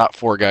least the top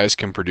four guys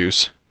can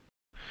produce.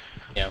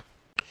 Yeah.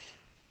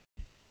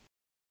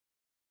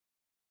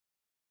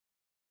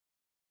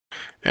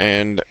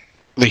 And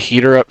the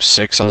Heat are up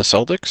 6 on the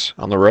Celtics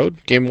on the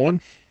road, game 1.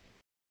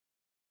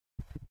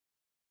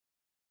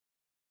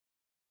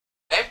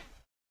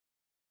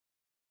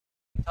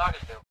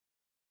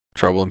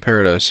 Trouble in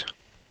paradise.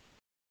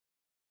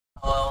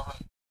 Hello.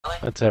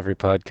 That's every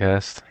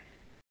podcast.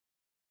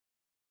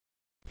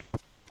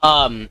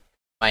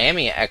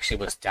 Miami actually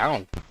was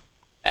down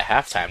at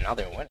halftime. Now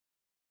they're winning.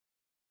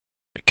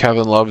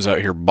 Kevin Love's out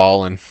here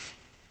balling.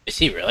 Is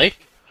he really?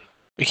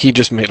 He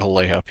just made a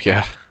layup,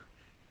 yeah.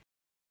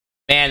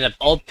 Man, the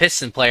old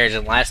Piston players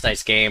in last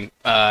night's game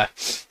were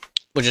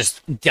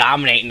just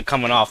dominating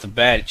coming off the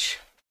bench.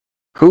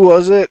 Who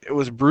was it? It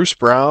was Bruce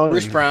Brown.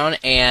 Bruce Brown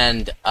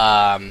and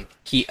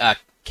Kid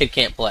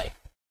Can't Play.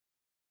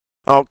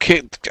 Oh,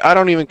 Kid! I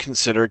don't even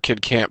consider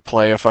Kid Can't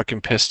Play a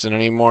fucking Piston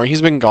anymore.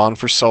 He's been gone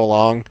for so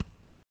long.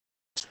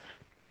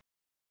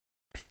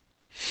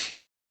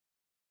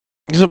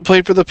 He hasn't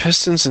played for the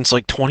Pistons since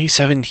like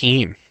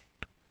 2017.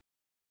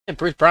 And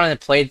Bruce Brown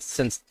had played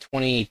since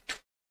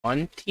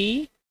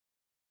 2020.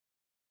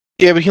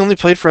 Yeah, but he only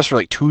played for us for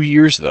like 2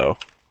 years though.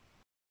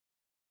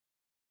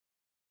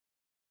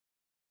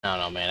 I don't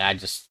know, man.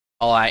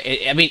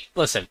 I mean,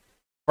 listen,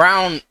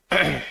 Brown.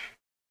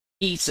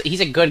 he's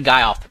a good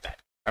guy off the bench.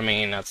 I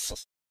mean,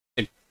 that's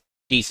a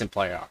decent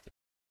player off the bench.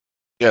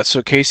 Yeah,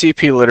 so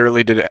KCP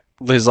literally did it.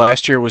 His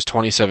last year was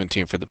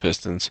 2017 for the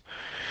Pistons.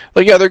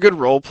 Like, yeah, they're good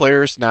role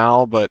players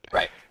now, but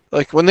Right.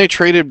 like when they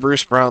traded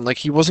Bruce Brown, like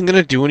he wasn't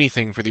gonna do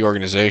anything for the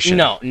organization.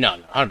 No,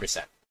 100%.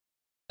 I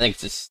think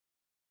it's just,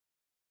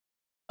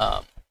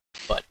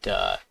 but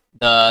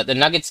the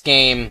Nuggets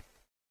game.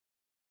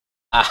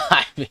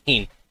 I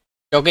mean,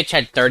 Jokic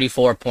had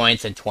 34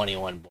 points and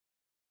 21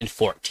 and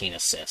 14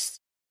 assists.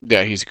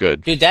 Yeah, he's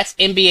good. Dude, that's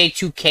NBA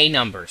 2K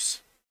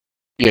numbers.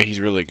 Yeah, he's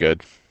really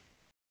good.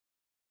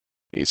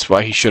 It's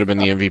why he should have been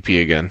the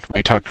MVP again.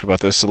 We talked about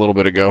this a little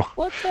bit ago.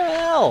 What the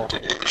hell?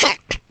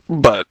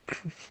 But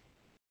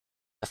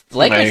The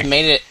Lakers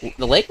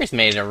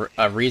made it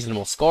a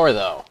reasonable score,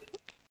 though.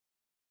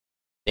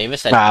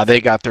 Davis had,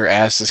 they got their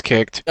asses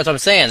kicked. that's what I'm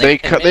saying. They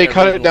cut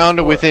it down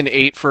to reasonable score. within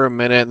 8 for a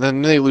minute, and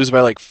then they lose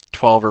by like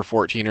 12 or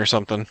 14 or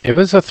something. It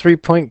was a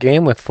 3-point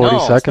game with 40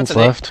 No, seconds Spencer,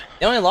 left.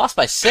 They only lost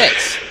by 6.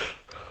 That's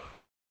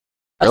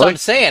Really? what I'm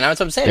saying. That's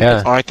what I'm saying. Yeah.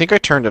 Because, Oh, I think I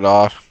turned it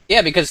off.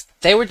 yeah, because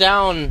they were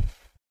down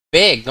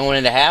big going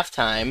into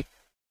halftime,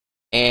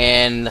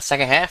 and the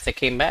second half they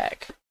came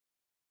back.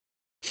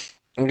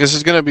 This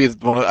is gonna be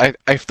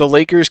if the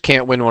Lakers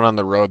can't win one on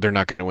the road, they're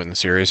not gonna win the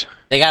series.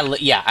 They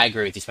got, yeah, I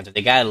agree with you, Spencer.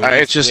 They got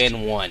to It's just-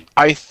 win one.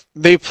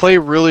 They play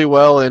really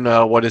well in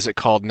what is it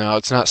called now?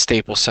 It's not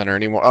Staples Center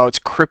anymore. Oh, it's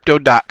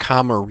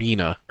Crypto.com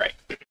Arena. Right.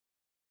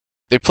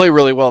 They play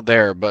really well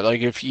there, but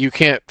like if you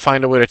can't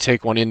find a way to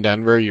take one in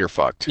Denver, you're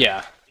fucked.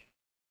 Yeah.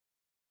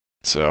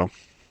 So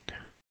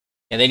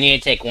Yeah, they need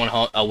to take one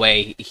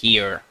away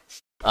here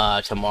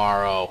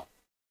tomorrow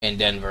in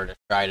Denver to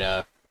try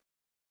to.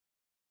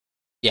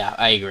 Yeah,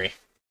 I agree.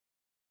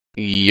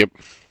 yep.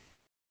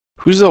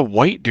 Who's the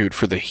white dude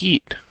for the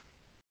Heat?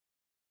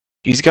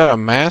 He's got a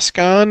mask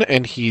on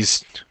and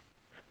he's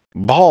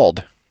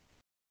bald.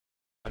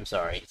 I'm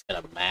sorry, he's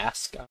got a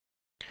mask on.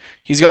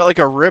 He's got like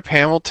a Rip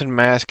Hamilton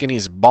mask and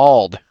he's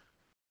bald.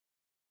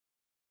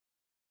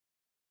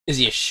 Is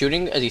he a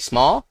shooting? Is he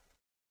small?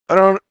 I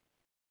don't.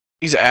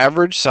 He's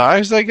average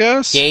sized, I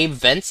guess. Gabe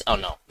Vince? Oh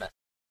no,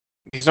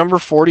 He's number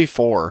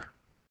 44.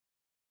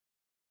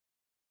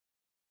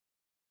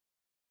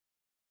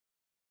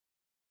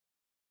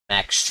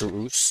 Max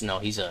Strus. No,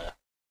 he's a.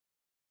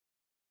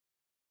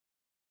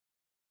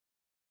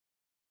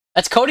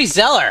 That's Cody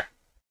Zeller.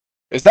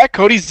 Is that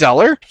Cody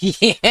Zeller?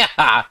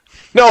 Yeah.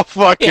 No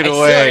fucking Yeah,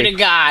 swear way. to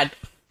God.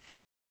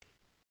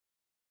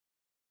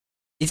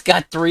 He's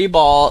got three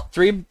boards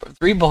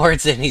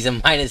and he's a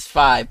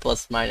 -5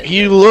 plus minus.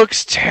 He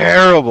looks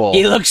terrible.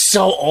 He looks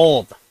so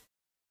old.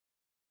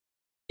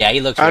 Yeah,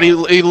 he looks. God,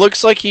 old. he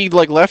looks like he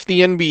left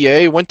the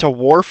NBA, went to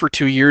war for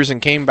 2 years,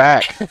 and came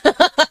back.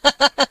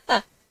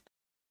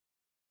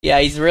 Yeah,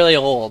 he's really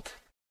old.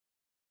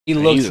 He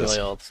looks Jesus.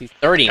 really old. He's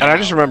 30. And now. I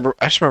just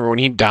remember when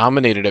he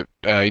dominated at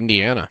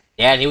Indiana.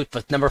 Yeah, and he was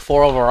number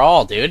 4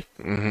 overall, dude.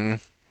 Mm-hmm.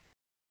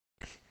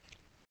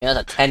 Yeah,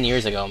 that's 10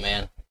 years ago,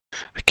 man.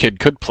 The kid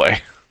could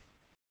play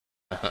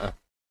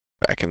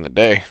back in the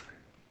day.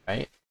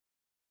 Right?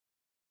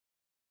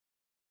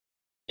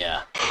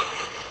 Yeah.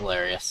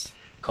 Hilarious.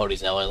 Cody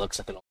Zeller looks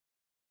like looks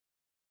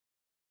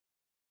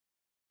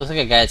like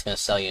a guy that's gonna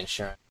sell you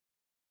insurance.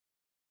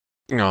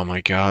 Oh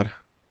my god.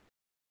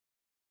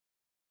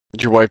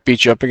 Did your wife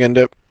beat you up again,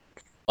 Dip?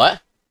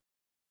 What?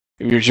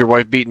 Is your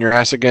wife beating your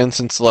ass again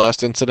since the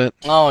last incident?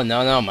 Oh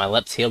no, my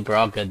lips healed. We're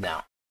all good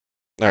now.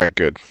 Alright,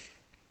 good.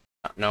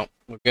 No,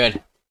 we're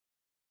good.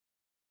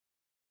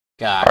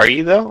 God. Are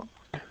you though?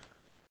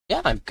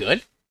 Yeah, I'm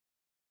good.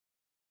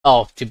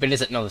 Oh, Jubin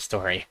doesn't know the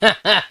story.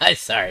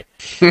 Sorry.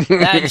 She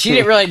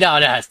didn't really know.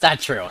 No, it's not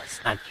true. It's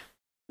not.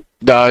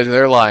 No,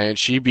 they're lying.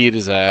 She beat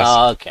his ass.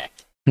 Oh, okay.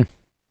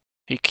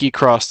 He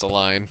crossed the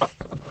line.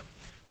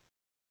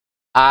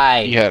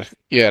 He had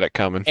it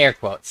coming. air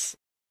quotes,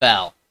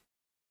 fell.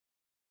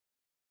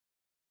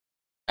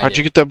 How'd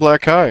you get that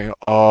black eye?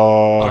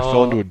 Oh, I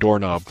fell into a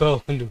doorknob.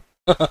 Fell into.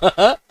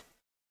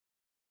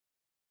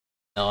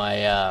 No,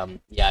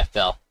 I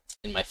fell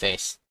in my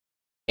face.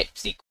 Hit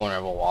the corner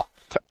of a wall.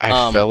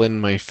 I fell in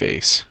my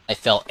face. I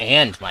fell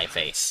and my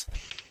face.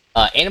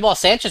 Anibal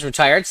Sanchez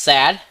retired.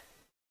 Sad.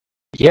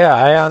 Yeah,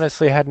 I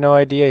honestly had no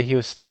idea he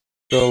was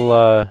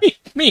still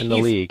Me in the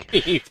league.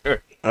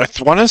 either. I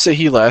want to say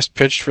he last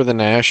pitched for the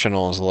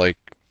Nationals like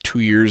 2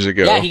 years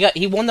ago. Yeah,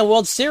 he won the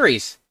World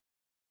Series.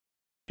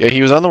 Yeah,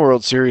 he was on the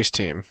World Series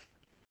team.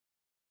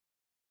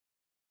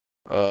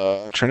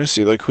 I'm trying to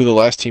see who the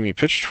last team he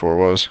pitched for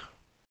was.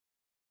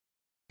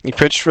 He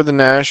pitched for the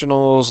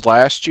Nationals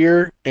last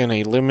year in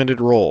a limited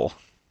role.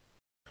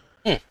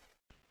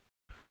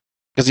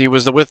 Because he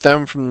was with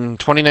them from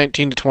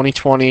 2019 to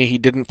 2020. He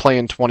didn't play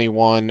in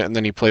 21, and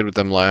then he played with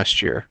them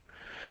last year.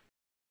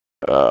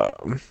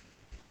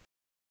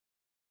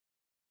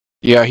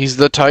 Yeah, he's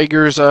the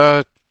Tigers.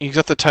 He's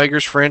got the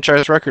Tigers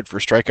franchise record for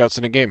strikeouts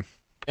in a game.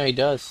 Yeah, he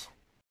does.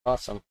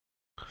 Awesome.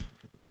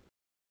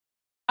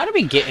 How did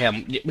we get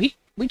him?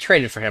 We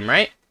traded for him,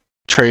 right?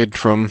 Trade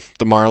from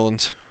the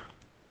Marlins.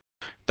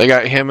 They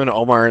got him and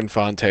Omar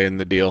Infante in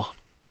the deal.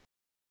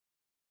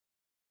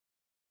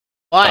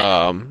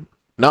 What?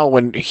 No,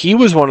 when he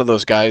was one of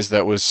those guys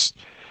that was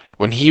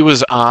when he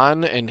was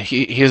on and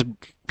he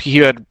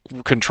had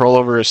control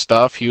over his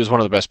stuff. He was one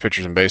of the best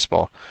pitchers in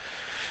baseball.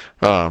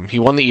 He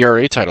won the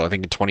ERA title, I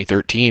think, in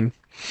 2013.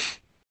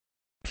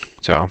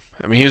 So,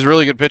 I mean, he was a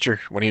really good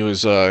pitcher when he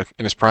was in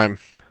his prime.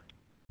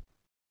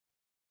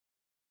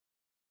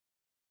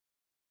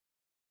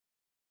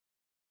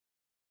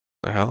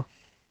 The hell?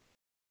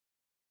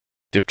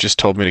 Dip just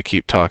told me to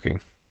keep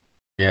talking.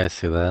 Yeah, I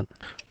see that.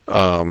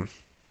 That's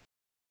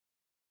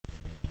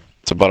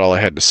about all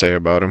I had to say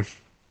about him.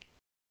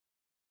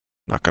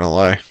 Not gonna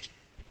lie.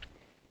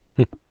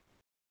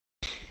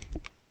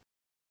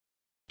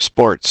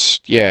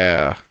 Sports,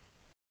 yeah.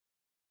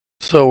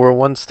 So we're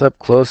one step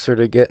closer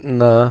to getting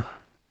the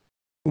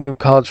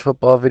college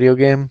football video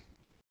game.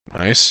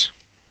 Nice.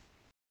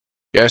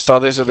 Yeah, I saw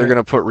they said they're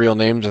gonna put real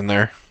names in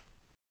there.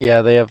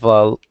 Yeah, they have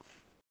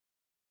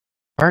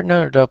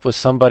partnered up with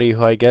somebody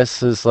who I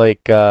guess is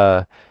like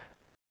the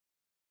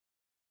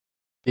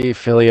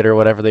affiliate or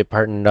whatever they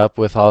partnered up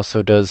with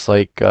also does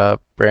like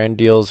brand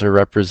deals or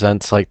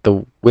represents like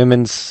the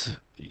women's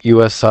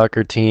U.S.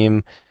 soccer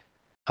team,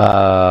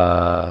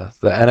 the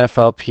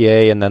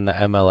NFLPA, and then the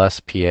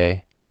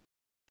MLSPA.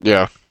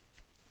 Yeah.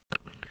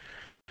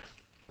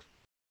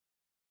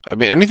 I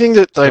mean, anything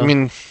that I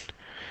mean,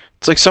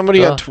 it's like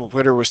somebody on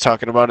Twitter was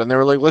talking about, it, and they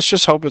were like, "Let's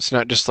just hope it's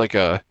not just like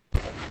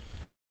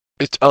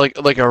it's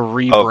like a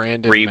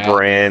rebranded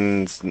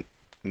rebrand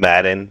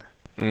Madden."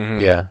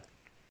 Mm-hmm. Yeah.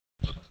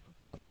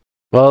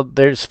 Well,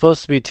 there's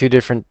supposed to be two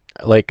different,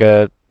 like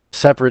a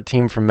separate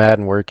team from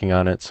Madden working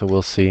on it, so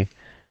we'll see.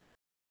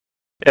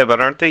 Yeah, but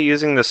aren't they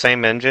using the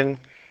same engine?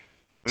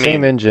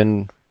 Same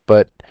engine,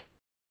 but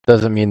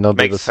doesn't mean they'll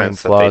do the same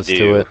flaws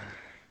to it.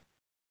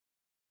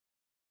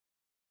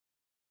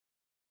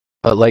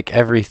 But like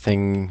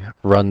everything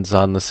runs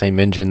on the same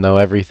engine, though.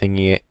 Everything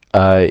EA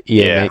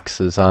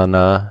makes is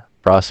on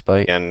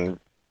Frostbite. And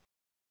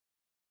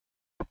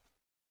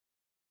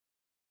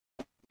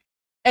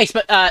hey,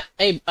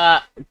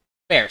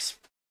 Bears.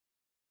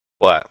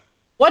 What?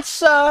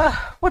 What's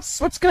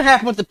gonna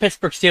happen with the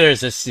Pittsburgh Steelers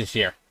this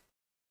year?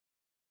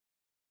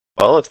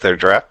 Well, if their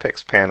draft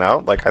picks pan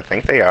out, like I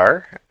think they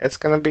are, it's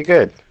gonna be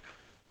good.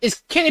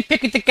 Is Kenny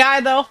Pickett the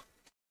guy though?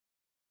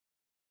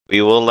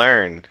 We will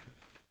learn.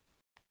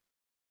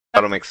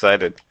 But I'm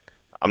excited.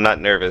 I'm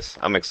not nervous.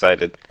 I'm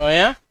excited. Oh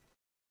yeah.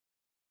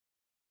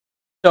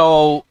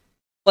 So,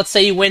 let's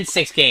say you win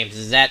 6 games.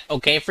 Is that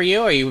okay for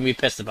you, or are you gonna be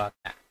pissed about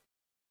that?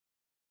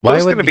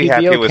 Who's gonna be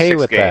happy with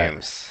 6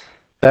 games?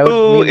 That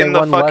Who in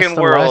the fucking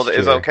world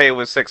is okay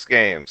with 6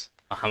 games?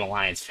 I'm a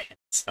Lions fan,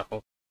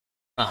 so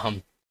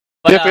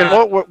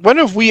But, when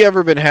have we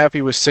ever been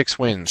happy with 6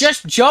 wins?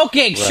 Just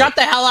joking. Right. Shut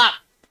the hell up.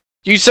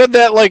 You said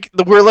that like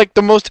we're like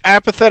the most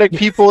apathetic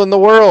people in the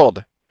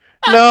world.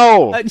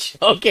 No, I'm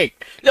joking.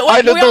 The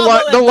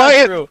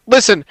Lions.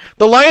 Listen,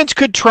 the Lions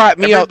could trot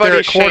me out there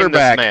at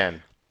quarterback.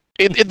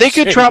 They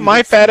could trot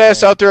my fat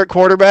ass out there at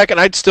quarterback, and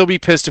I'd still be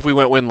pissed if we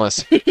went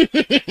winless.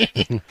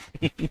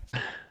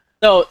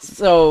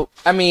 So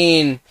I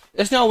mean,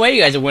 there's no way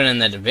you guys are winning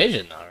the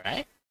division, though,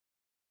 right?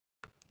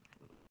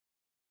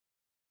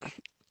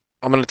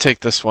 I'm gonna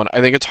take this one.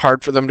 I think it's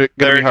hard for them to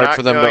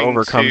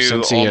overcome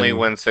Cincy. Only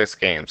win 6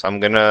 games. I'm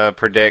gonna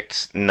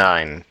predict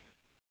 9.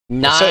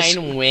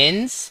 9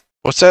 wins.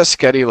 What's that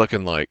sketty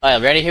looking like? All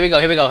right, ready? Here we go.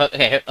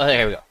 Okay,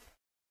 here we go.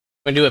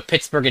 We're gonna do a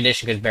Pittsburgh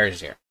edition because Bears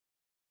is here.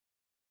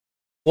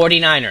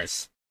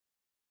 49ers.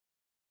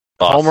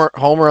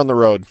 Homer on the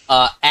road.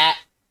 At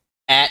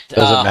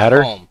does it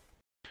matter? Home.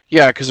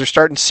 Yeah, because they're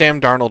starting Sam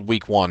Darnold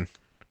week 1.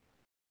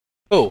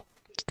 Who?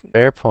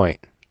 Fair point.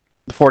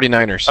 The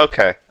 49ers.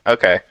 Okay.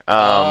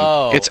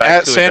 It's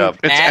at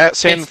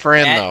San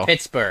Fran though.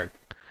 Pittsburgh.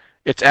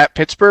 It's at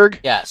Pittsburgh?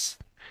 Yes.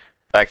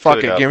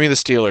 Fuck it, give me the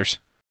Steelers.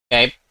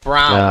 Okay,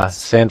 Browns.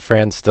 San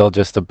Fran's still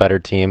just a better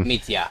team.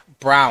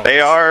 Browns. They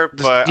are,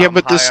 but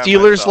but the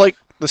Steelers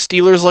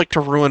like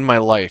to ruin my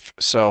life,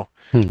 so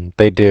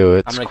they do.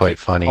 It's quite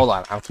funny. Hold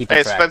on, I'll keep.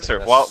 Hey Spencer,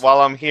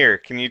 while I'm here,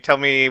 can you tell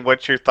me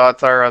what your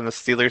thoughts are on the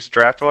Steelers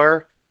draft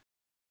were?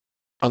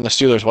 On the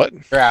Steelers what?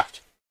 Draft.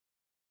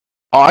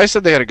 Oh, I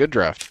said they had a good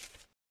draft.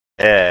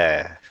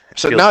 Yeah.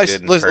 So now,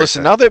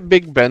 listen. Now that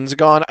Big Ben's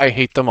gone, I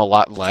hate them a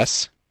lot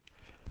less.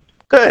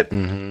 Good.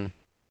 Mm-hmm.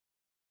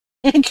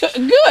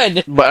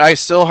 Good. But I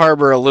still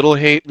harbor a little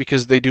hate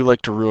because they do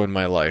like to ruin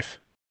my life.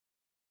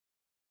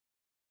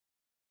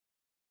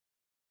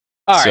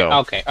 All right.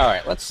 Okay. All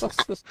right. Let's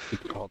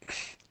keep it hold.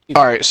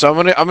 All right. So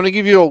I'm gonna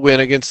give you a win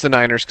against the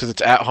Niners because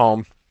it's at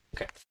home.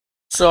 Okay.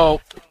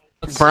 So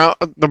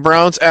the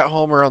Browns at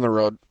home or on the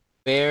road.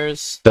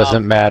 Bears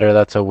doesn't matter.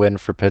 That's a win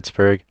for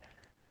Pittsburgh.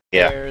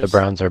 Yeah. Bears, the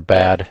Browns are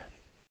bad.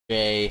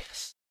 Jay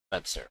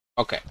Spencer.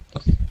 Okay.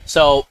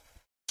 So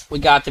we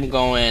got them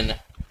going.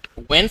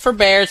 Win for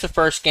Bears the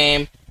first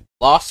game.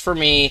 Loss for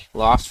me.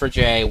 Loss for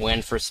Jay.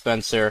 Win for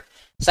Spencer.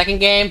 Second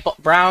game,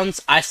 Browns.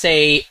 I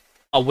say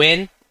a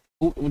win.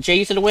 Jay,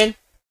 you said a win?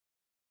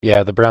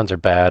 Yeah, the Browns are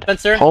bad.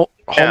 Spencer?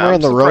 Homer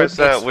on the road.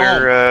 That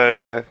we're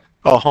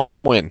home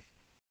win.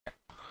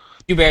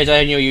 You Bears,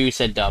 I knew you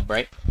said dub,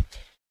 right?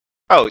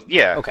 Oh,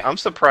 yeah. Okay. I'm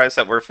surprised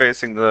that we're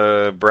facing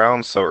the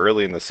Browns so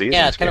early in the season.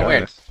 Yeah, it's kind of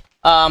weird.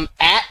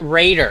 At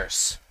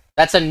Raiders.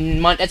 That's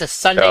a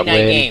Sunday night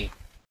game.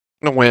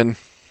 A win.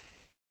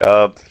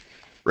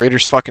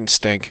 Raiders fucking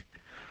stink.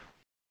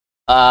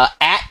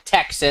 At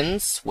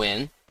Texans,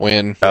 win.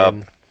 Win.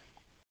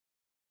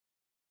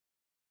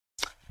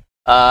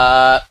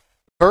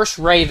 Versus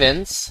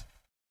Ravens.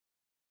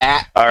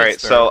 At All right,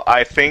 Pittsburgh. so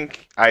I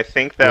think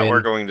that Win.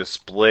 we're going to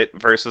split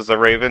versus the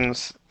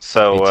Ravens. Me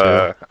So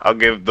too. I'll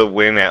give the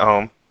win at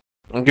home.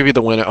 I'll give you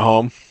the win at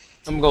home.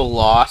 I'm gonna go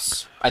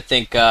loss. I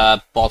think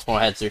Baltimore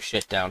has their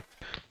shit down.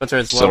 Spencer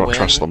has Still low don't win.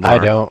 trust Lamar. I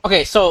don't.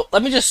 Okay, so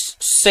let me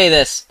just say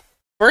this: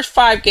 first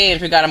 5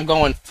 games, we got them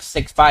going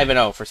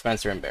 5-0 for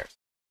Spencer and Bears.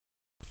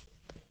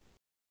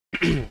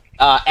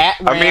 At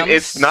Rams, I mean,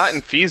 it's not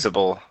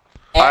infeasible.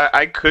 At-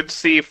 I could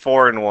see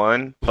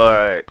 4-1,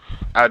 but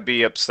I'd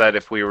be upset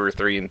if we were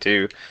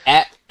 3-2.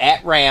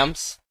 at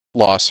Rams,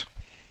 Loss.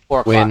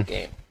 4 Win. o'clock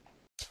game.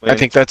 I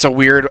think that's a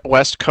weird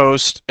West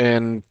Coast,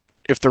 and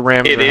if the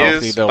Rams It are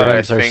healthy, is, they'll but win. I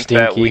Rams are think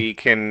that stinky. we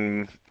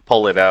can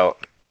pull it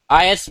out.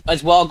 I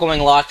as well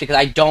going loss because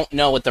I don't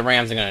know what the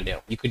Rams are gonna do.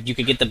 You could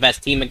get the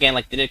best team again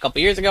like they did a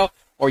couple years ago,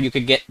 or you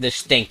could get the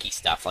stinky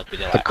stuff like we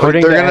did last.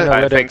 According to They're gonna-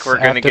 I analytics, think we're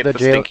going to after get the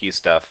Jalen- stinky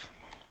stuff.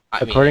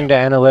 According to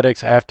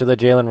analytics, after the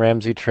Jalen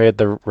Ramsey trade,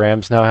 the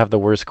Rams now have the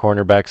worst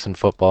cornerbacks in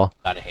football.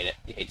 Gotta hate it.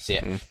 You hate to see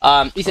it.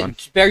 Mm. You said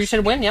Bears. You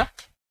said win, yeah.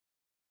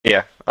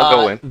 Yeah, I'll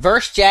go win.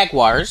 Versus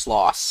Jaguars,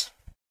 loss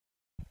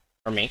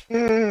for me.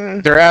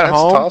 They're at That's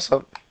home. a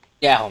toss-up.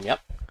 Yeah, home. Yep.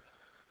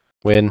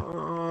 Win.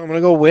 I'm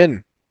gonna go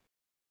win.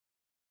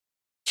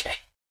 Okay.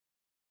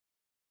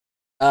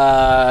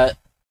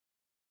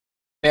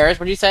 Bears.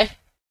 What do you say?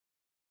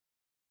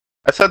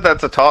 I said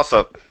that's a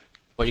toss-up,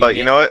 What do but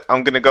you know what?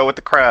 I'm going to go with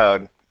the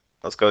crowd.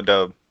 Let's go,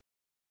 Dub.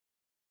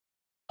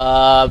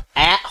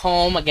 At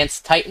home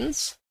against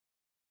Titans.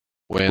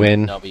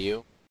 Win.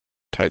 W.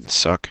 Titans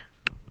suck.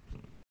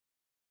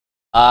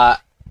 At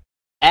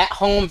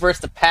home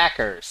versus the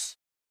Packers.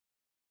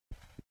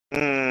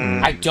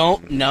 Mm, I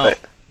don't know. But-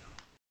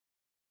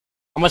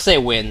 I'm gonna say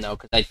win though,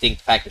 because I think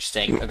the Packers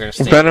stink. They're gonna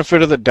stink.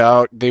 Benefit of the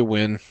doubt, they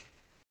win.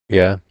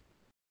 Yeah.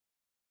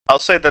 I'll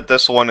say that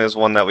this one is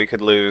one that we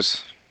could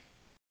lose.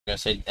 I'm gonna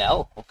say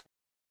L. Okay.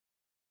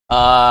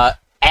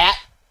 At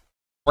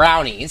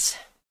Brownies,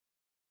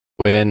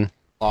 Win.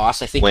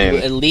 loss. I think Win. you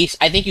at least.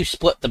 I think you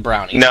split the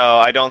Brownies. No,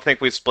 I don't think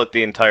we split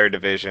the entire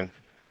division.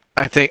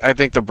 I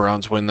think the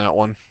Browns win that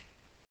one.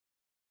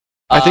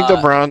 I think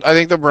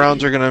the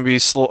Browns are gonna be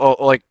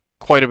like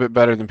quite a bit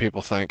better than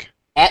people think.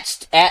 At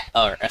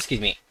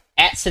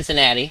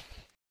Cincinnati.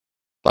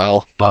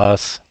 Well,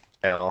 Loss.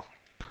 Hell.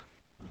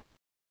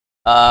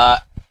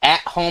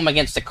 At home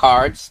against the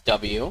Cards.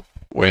 W.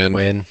 win.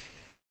 Win.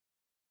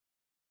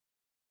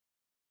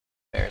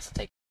 Bears will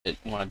take it.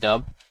 Want a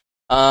dub?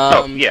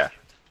 Oh, yeah.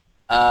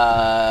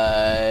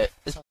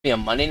 This must be a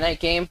Monday night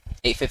game.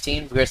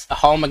 8:15. We're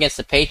home against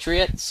the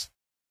Patriots.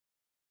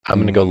 I'm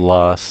gonna go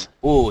loss.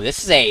 Ooh,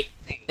 this is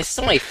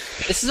only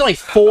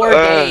 4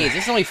 days.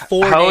 This is only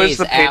 4 days. How is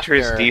the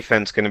Patriots after...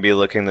 defense going to be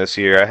looking this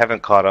year? I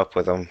haven't caught up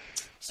with them.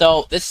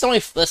 So this is only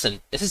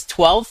This is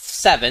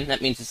 12-7.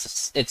 That means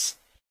this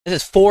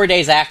is 4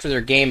 days after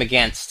their game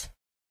against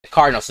the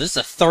Cardinals. So this is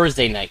a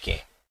Thursday night game.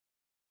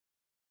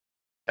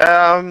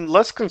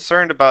 Less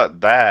concerned about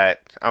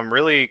that. I'm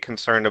really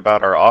concerned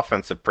about our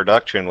offensive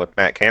production with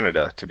Matt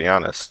Canada, to be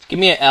honest. Give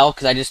me an L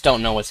because I just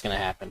don't know what's gonna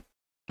happen.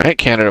 Matt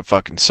Canada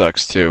fucking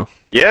sucks too.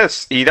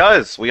 Yes, he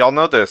does. We all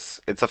know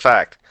this. It's a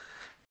fact.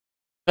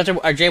 Spencer,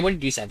 or Jay, what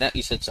did you say? That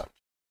you said something.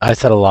 I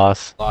said a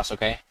loss. Loss,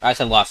 okay. I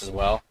said loss as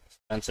well.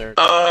 Spencer.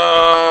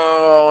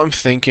 Oh, I'm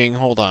thinking.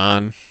 Hold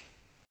on.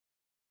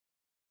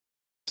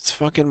 It's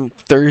fucking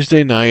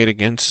Thursday night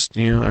against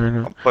I don't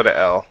know. I'll put an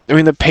L. I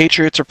mean, the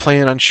Patriots are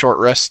playing on short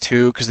rest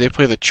too because they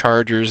play the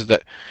Chargers.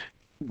 That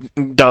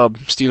dub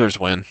Steelers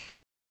win.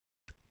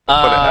 Put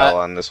an L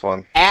on this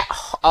one.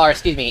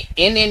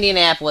 In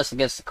Indianapolis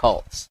against the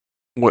Colts.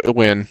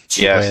 Win.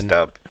 Yes, Win.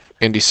 Dub.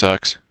 Indy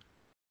sucks.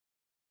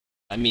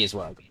 Me as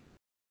well.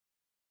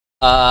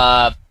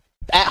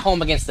 At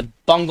home against the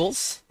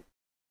Bungles.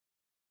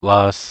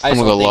 Loss. I'm just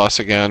gonna go don't think- loss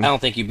I again. don't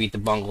think you beat the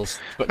Bungles.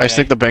 I just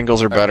think the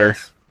Bengals are better.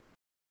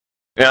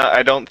 Yeah,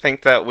 I don't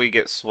think that we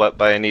get swept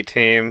by any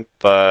team,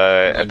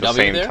 but A at the W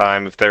same there?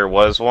 time, if there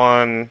was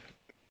one,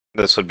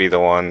 this would be the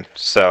one.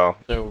 So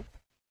So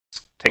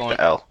take Going-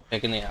 the L.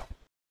 picking the L.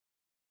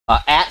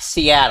 At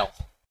Seattle.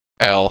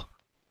 L.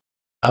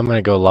 I'm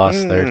gonna go loss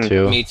there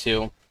too. Me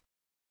too.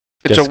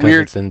 It's Just a 'cause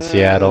weird. It's in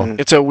Seattle. Mm.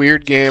 It's a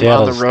weird game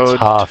Seattle's on the road.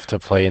 tough to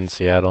play in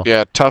Seattle.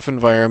 Yeah, tough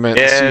environment.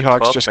 The Yeah, Seahawks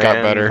 12 just got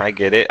fan. better. I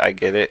get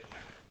it.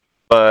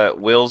 But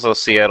Will's a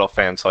Seattle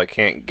fan, so I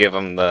can't give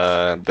him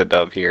the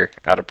dub here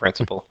out of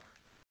principle.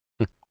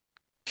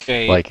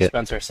 Okay, Like it.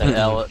 Spencer said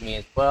L at me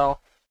as well.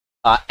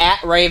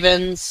 At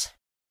Ravens.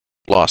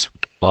 Loss.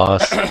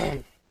 Loss.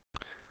 Let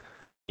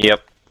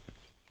Yep.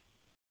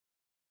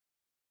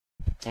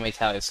 me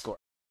tally the score.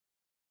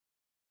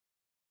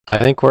 I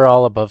think we're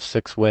all above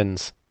 6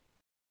 wins.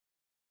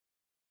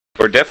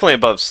 We're definitely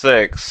above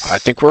 6. I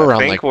think we're around,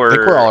 I think like- I we're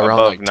think we're all around,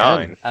 above like,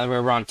 9. 10.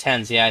 We're around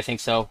 10s. Yeah, I think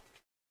so.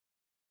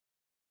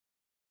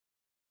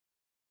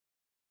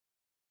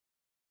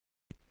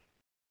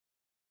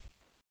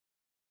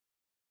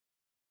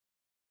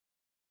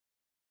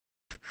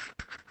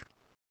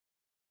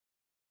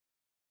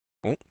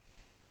 Oh.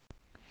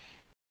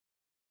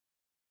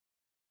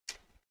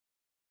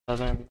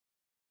 Doesn't.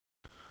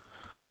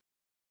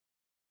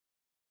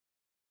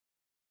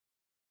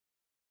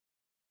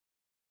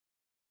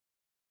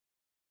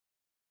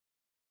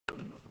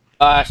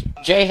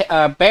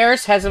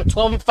 Bears has them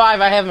 12-5.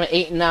 I have them at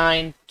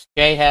 8-9.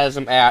 Jay has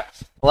them at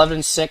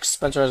 11-6.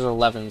 Spencer has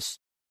 11s.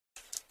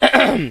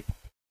 I'm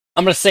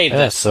gonna save Yeah,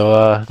 this.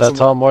 so that's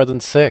all more than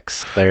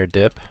 6 there,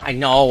 Dip. I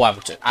know.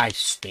 I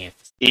stand.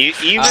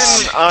 Even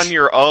on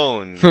your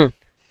own,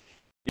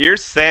 you're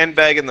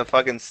sandbagging the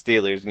fucking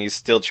Steelers, and you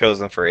still chose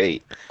them for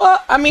 8.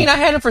 Well, I mean, I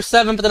had them for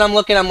 7, but then I'm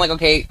like,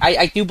 okay,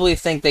 I do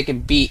think they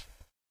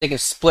can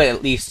split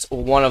at least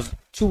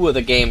 2 of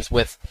the games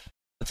with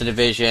the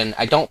division.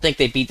 I don't think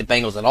they beat the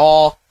Bengals at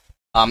all.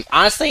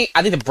 Honestly,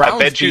 I think the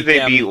Browns. I bet you they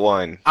them. beat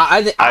one.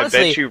 Honestly, I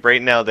bet you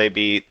right now they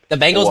beat the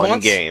Bengals one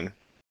once? game.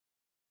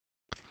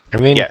 I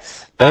mean,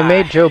 Yes, they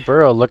made Joe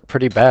Burrow look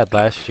pretty bad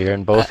last year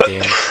in both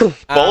games.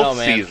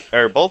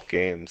 both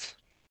games.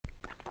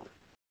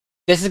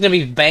 This is gonna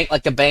be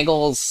like the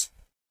Bengals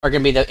are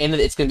gonna be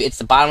it's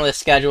the bottom of the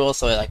schedule,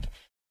 so like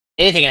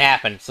anything can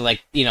happen. So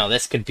like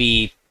this could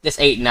be this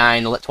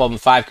 8-9,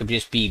 12-5 could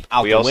just be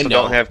out We the also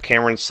window. don't have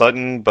Cameron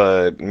Sutton,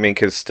 but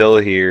Mink is still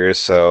here,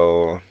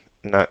 so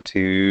not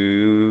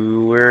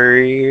too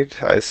worried.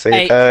 I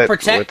say that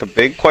with a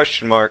big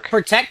question mark.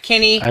 Protect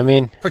Kenny. I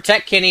mean,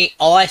 Protect Kenny.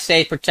 All I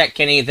say is protect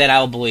Kenny, then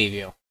I'll believe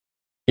you.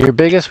 your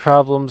biggest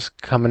problems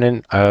coming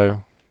in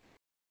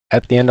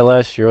at the end of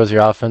last year was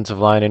your offensive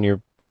line and your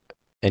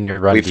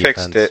run We defense.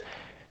 fixed it.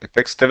 We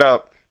fixed it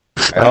up.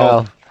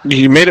 Well,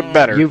 You made it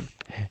better. you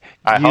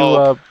I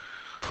hope.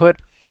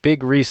 put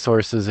big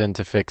resources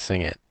into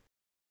fixing it.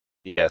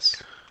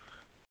 Yes.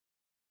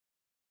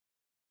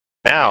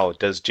 Now,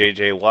 does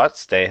JJ Watt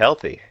stay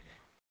healthy?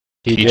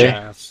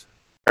 TJ?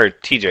 Or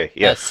TJ,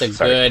 yes. That's a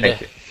Sorry,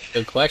 thank you.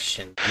 good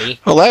question, buddy.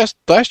 Well,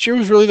 last year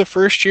was really the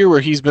first year where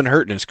he's been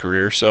hurt in his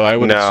career, so I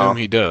would No. assume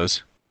he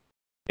does.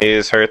 He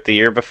was hurt the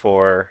year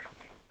before.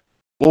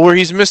 Well, where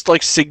he's missed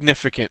like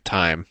significant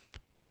time,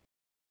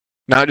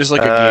 not just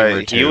like a game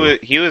or two.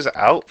 He was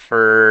out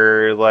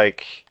for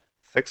like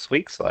 6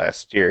 weeks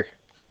last year.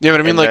 Yeah, but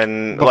I mean, And like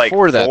then,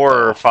 before that, 4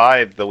 though. or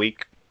 5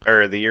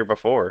 the year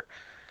before.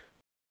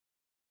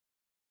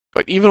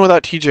 But even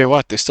without TJ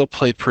Watt, they still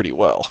played pretty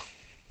well.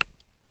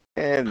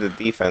 And the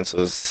defense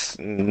was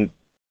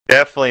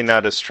definitely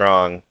not as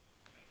strong.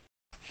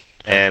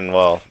 And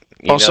well,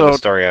 you Also- know the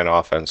story on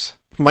offense.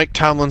 Mike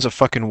Tomlin's a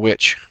fucking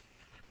witch.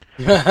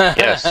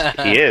 Yes,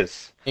 he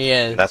is. He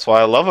is. That's why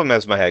I love him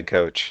as my head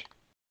coach.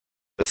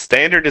 The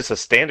standard is a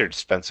standard,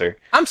 Spencer.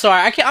 I'm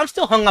sorry, I'm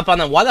still hung up on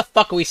that. Why the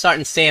fuck are we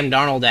starting Sam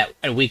Darnold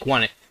at week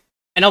 1?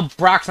 I know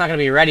Brock's not going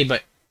to be ready,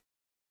 but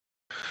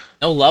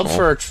no love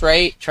for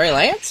Trey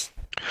Lance?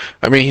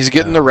 I mean, he's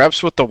getting the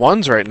reps with the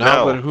ones right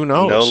now, but who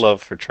knows? No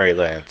love for Trey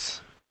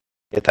Lance.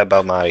 Get that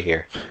bum out of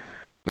here.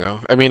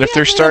 No, I mean, if He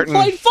they're hasn't starting,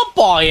 even played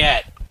football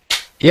yet.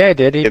 Yeah, he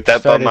did. He Get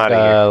that bum started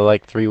outta here.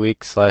 like 3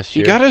 weeks last he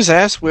year. got his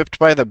ass whipped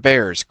by the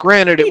Bears.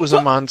 Granted, it was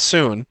a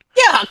monsoon.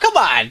 Yeah, come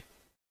on.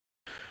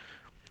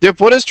 Yep,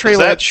 what has Trey Was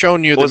that- Lance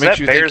shown you that was makes that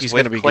you think Bears he's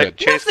going to with be good?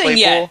 Chase Nothing Claypool?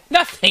 yet.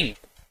 Nothing.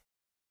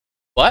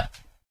 What?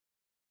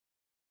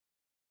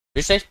 Did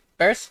you say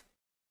Bears?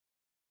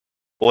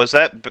 Was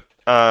that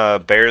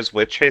Bears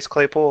with Chase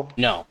Claypool?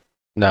 No.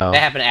 No, That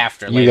happened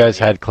after. you later guys in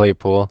the had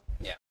Claypool.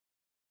 Yeah.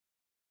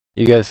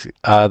 You guys,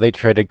 they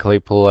traded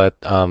Claypool at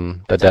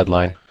the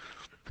deadline.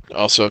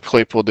 Also,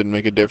 Claypool didn't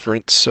make a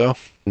difference, so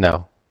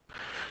No,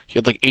 he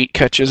had like 8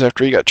 catches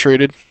after he got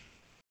traded.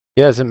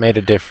 he hasn't made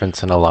a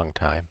difference in a long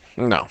time.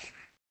 No.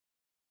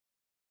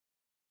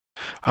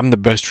 I'm the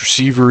best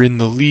receiver in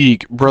the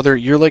league. Brother,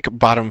 you're like a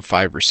bottom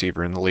 5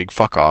 receiver in the league.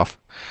 Fuck off.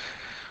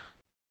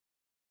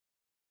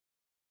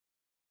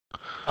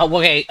 Oh,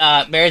 okay,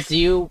 Bears, do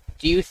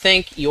you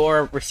think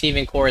your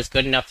receiving core is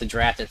good enough to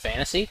draft in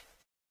fantasy?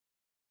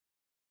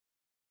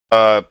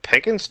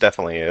 Pickens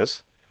definitely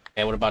is.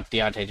 Okay, what about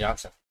Deontay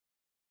Johnson?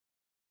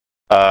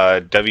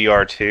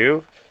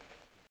 WR2,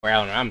 Or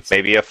Allen Robinson?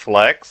 maybe a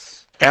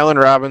flex. Allen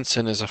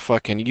Robinson is a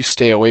fucking... You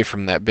stay away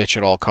from that bitch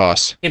at all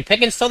costs. Can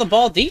Pickens throw the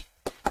ball deep?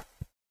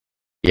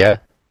 Yeah.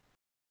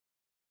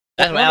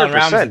 That's what Allen 100%.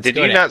 Robinson's Did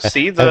good you at. not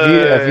see the...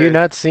 Have you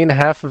not seen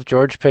half of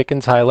George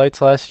Pickens'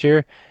 highlights last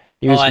year?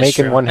 He was that's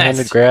making true. one-handed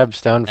That's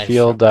grabs true.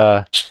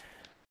 downfield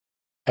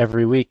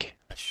every week.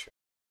 That's true.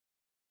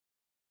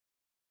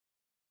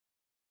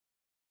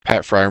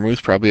 Pat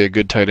Fryermuth, probably a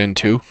good tight end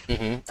too.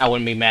 Mm-hmm. I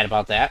wouldn't be mad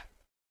about that.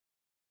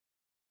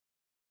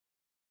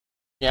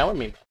 Yeah, I wouldn't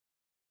be mad.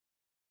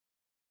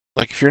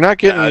 Like, if you're not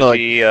getting, like...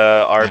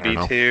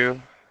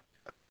 RB2.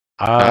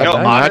 No,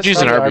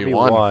 Najee's an honestly,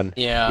 RB1.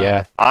 Yeah.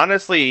 Yeah.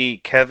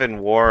 Honestly, Kevin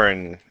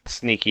Warren,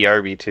 sneaky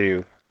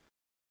RB2.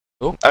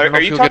 Ooh. I don't know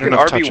Are if you he'll get talking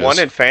enough RB1 touches.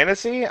 in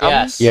fantasy?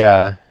 Yes.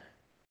 Yeah.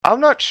 I'm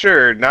not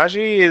sure.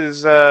 Najee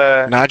is...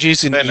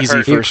 Najee's an been easy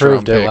hurt. He first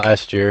round proved it pick.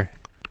 last year.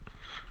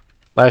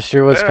 Last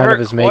year was Been kind hurt of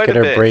his make quite it a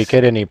or bit. break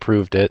it, and he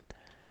proved it.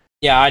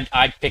 Yeah,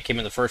 I'd pick him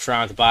in the first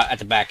round at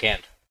the back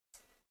end.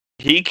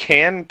 He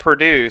can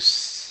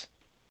produce,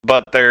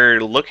 but they're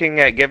looking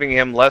at giving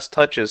him less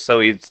touches so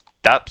he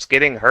stops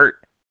getting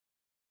hurt.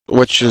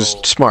 Which is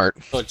So- smart.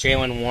 So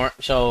Jalen Warren,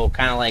 so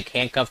kind of like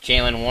handcuff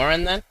Jalen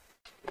Warren then.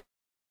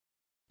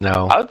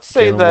 No. I'd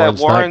say Jalen that Warren's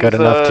not Warren's good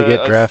enough to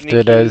get a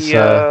drafted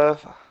sneaky,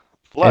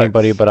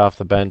 Anybody but off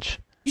the bench.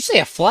 You say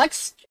a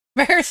flex,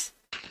 Bears?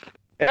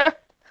 Yeah.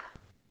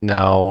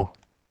 No.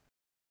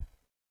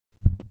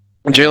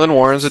 Jalen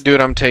Warren's a dude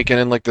I'm taking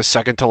in like the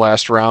second to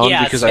last round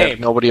because I have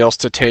nobody else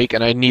to take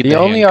and I need the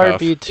only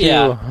handcuff.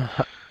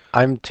 RB2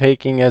 I'm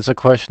taking as a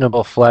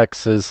questionable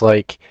flex is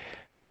like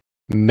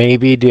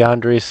maybe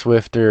DeAndre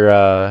Swift or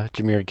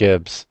Jahmyr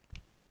Gibbs.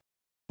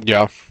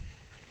 Yeah.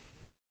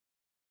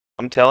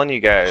 I'm telling you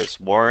guys,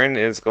 Warren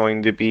is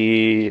going to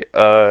be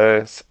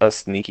a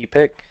sneaky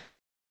pick.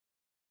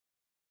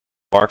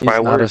 Mark my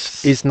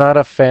words. He's not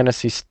a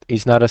fantasy.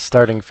 He's not a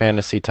starting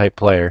fantasy type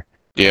player.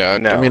 Yeah,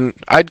 no. I mean,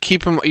 I'd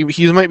keep him.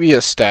 He might be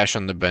a stash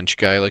on the bench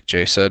guy, like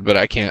Jay said, but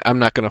I can't. I'm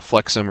not going to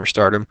flex him or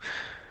start him.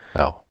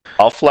 No,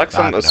 I'll flex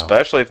him,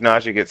 especially if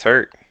Najee gets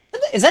hurt.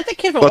 Is that the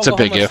kid from Oklahoma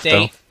a big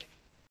State? If,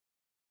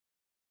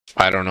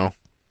 though. I don't know.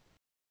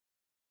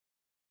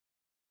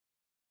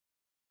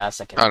 I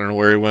don't know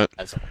where he went.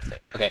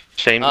 Okay.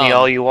 Shame me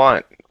all you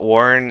want.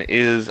 Warren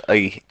is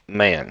a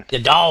man. The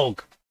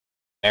dog.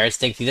 Bears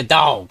thinks he's a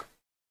dog.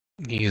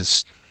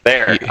 He's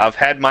there. I've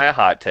had my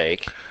hot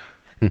take.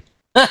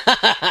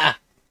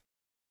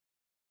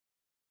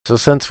 So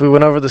since we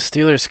went over the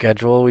Steelers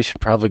schedule, we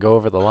should probably go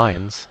over the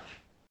Lions.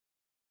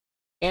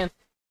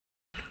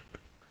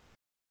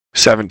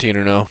 17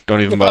 or no.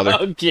 Don't even bother.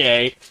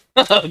 Okay.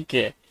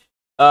 Okay.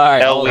 All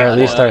right. Or at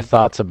least our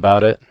thoughts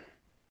about it.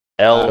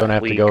 Don't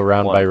have to go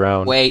round by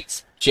round.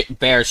 Wait,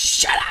 Bears,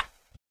 shut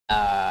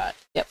up.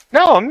 Yep.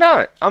 No, I'm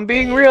not. I'm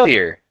being real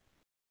here.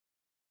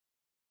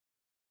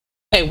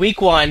 Hey,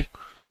 week 1.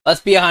 Let's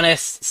be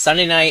honest.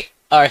 Thursday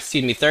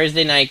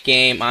night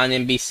game on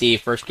NBC.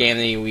 First game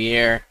of the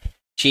year.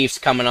 Chiefs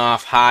coming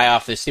off high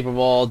off the Super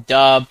Bowl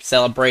dub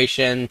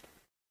celebration,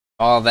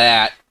 all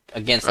that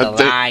against the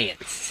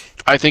Lions.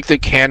 I think they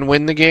can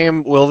win the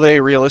game. Will they?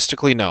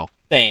 Realistically, no.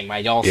 Same.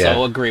 I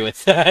also agree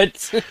with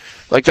that.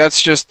 Like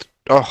that's just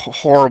a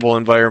horrible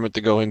environment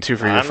to go into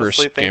for your first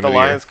game. I honestly think the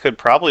Lions could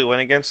probably win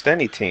against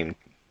any team,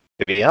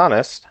 to be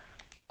honest.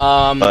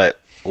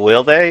 But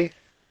will they?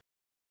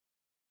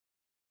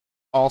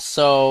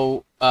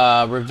 Also,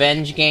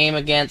 revenge game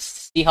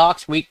against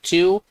Seahawks, week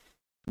 2.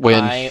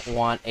 Win. I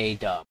want a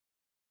dub.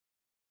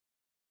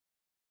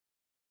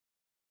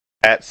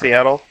 At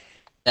Seattle?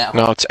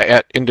 No, it's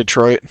in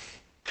Detroit.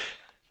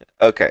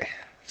 Okay.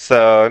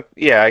 So,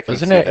 yeah, I can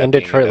Wasn't it in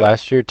Detroit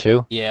last year,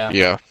 too? Yeah.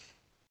 Yeah.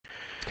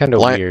 It's kind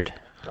of weird.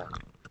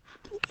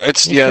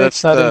 It's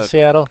that's not in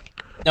Seattle.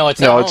 No,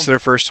 it's it's their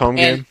first home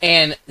game.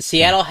 And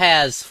Seattle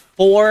has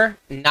 4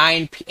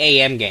 9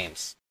 a.m.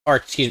 games. Or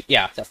excuse me,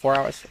 is that 4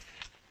 hours?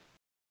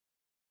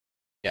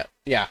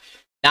 Yeah.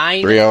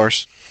 9 3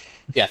 hours.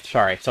 Yeah,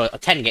 sorry. So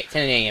 10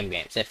 a.m.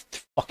 games. They have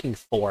fucking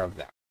 4 of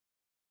them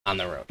on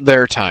the road.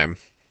 Their time.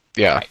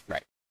 Yeah.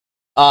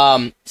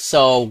 Right.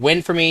 So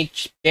win for me.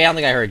 I don't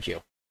think I heard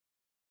you.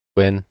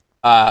 Win.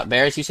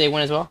 Bears, you say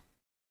win as well?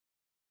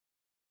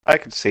 I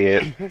can see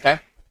it. Okay.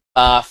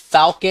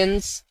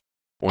 Falcons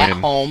win. at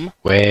home.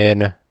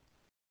 Win.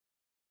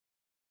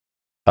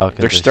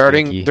 Falcons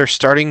They're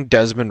starting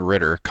Desmond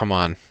Ridder. Come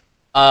on.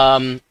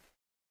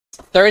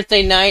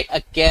 Thursday night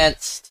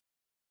against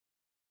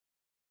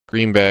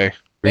Green Bay.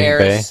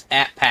 Bears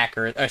at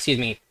Packers. Or excuse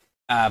me,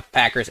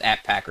 Packers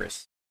at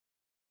Packers.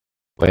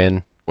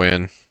 Win.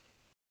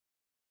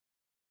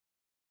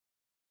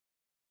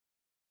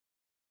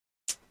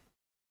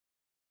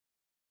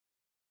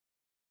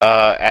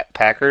 At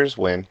Packers,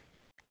 win.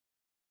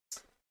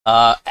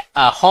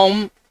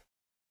 Home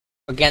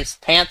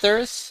against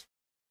Panthers.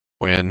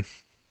 Win.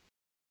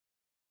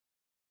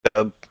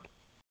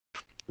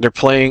 They're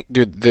playing,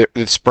 dude.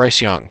 It's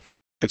Bryce Young.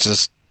 It's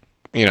just,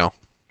 come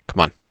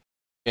on.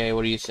 Okay,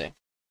 what do you say?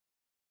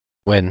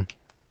 Win.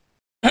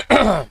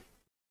 At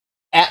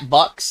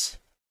Bucks.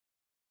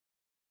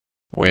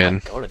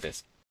 Win. Go to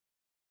this.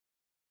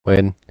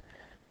 Win.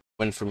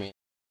 Win for me.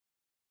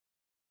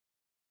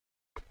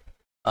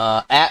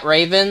 At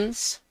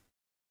Ravens.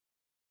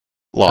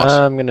 Loss.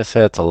 I'm gonna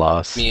say it's a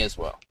loss. Me as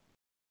well.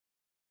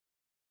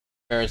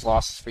 Bears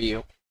losses for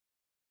you.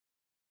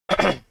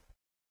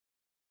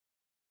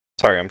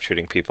 Sorry, I'm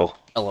shooting people.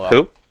 LOL.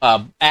 Who?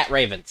 At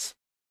Ravens.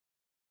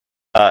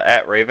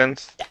 At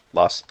Ravens. Yeah.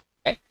 Loss.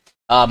 Okay.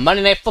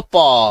 Monday Night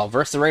Football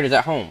versus the Raiders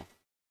at home.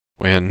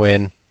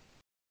 Win.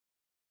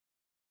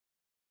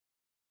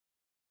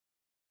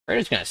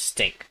 Raiders gonna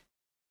stink.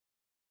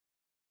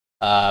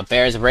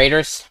 Bears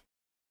Raiders.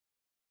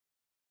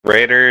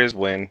 Raiders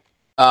win.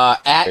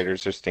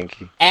 Raiders are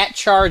stinky. At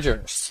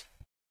Chargers.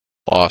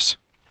 Loss.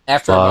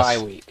 After a bye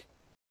week.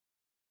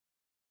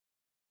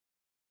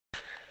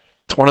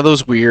 It's one of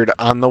those weird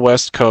on the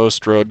West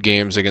Coast road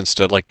games against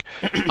a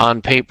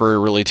on paper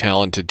really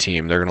talented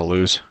team. They're gonna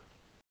lose.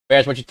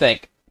 Bears, what you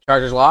think?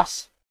 Chargers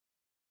loss?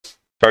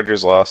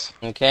 Chargers loss.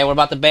 Okay, what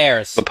about the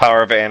Bears? The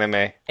power of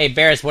anime. Hey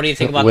Bears, what do you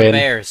think about Win. the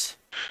Bears?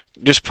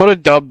 Just put a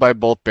dub by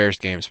both Bears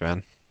games,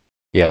 man.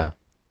 Yeah.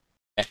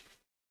 Okay.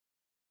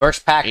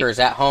 Versus Packers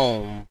at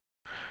home.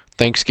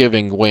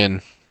 Thanksgiving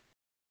win.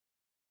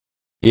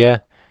 Yeah.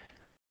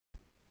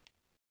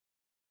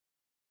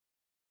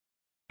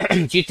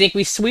 Do you think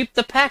we sweep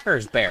the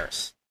Packers,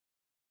 Bears?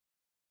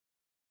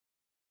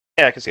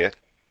 Yeah, I can see it.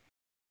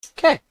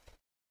 Okay.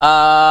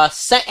 At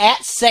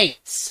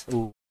Saints.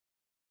 Ooh.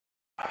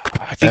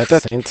 I think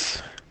That's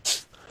Saints.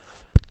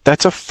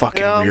 that's a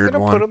fucking weird I'm gonna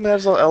one. put them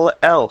as a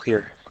L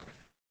here.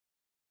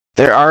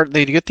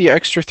 They get the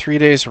extra 3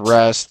 days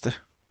rest.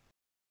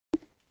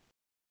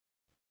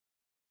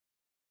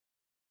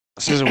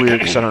 This is weird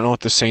because I don't know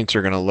what the Saints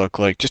are gonna look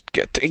like. Just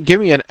give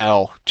me an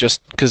L,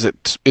 just because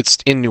it's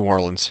in New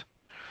Orleans.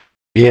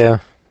 Yeah,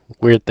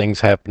 weird things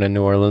happen in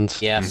New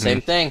Orleans. Yeah,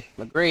 same thing.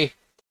 Agree.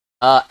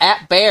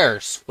 At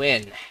Bears.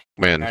 Win.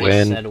 Win.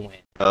 Already said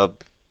win.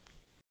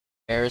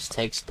 Bears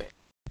takes Bears.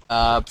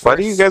 Why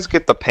do you guys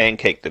get the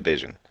pancake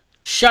division?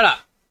 Shut up.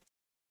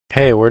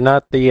 Hey, we're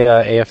not the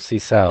AFC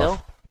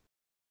South.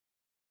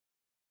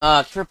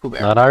 Triple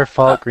Bear. Not our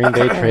fault. Green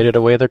Bay traded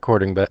away their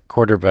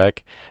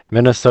quarterback.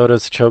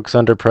 Minnesota's chokes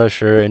under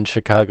pressure, and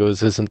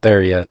Chicago's isn't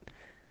there yet.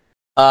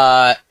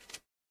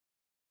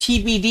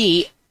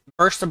 TBD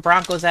versus the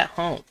Broncos at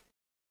home.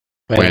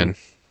 Win.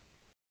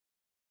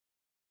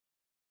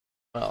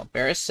 Well,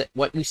 Bears,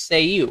 what you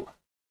say you?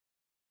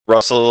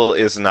 Russell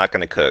is not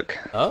going to cook.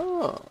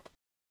 Oh.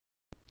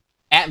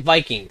 At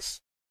Vikings.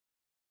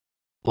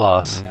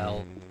 Loss.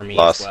 L for me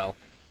Loss. as well.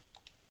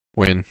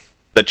 Win.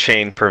 The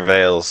chain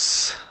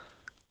prevails.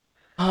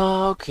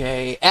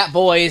 Okay. At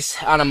Boys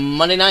on a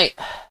Monday night.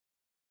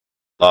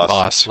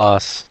 Loss.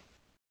 Loss.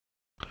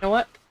 You know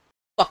what?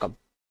 Fuck them.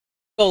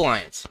 Go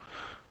Lions.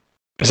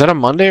 Is that a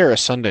Monday or a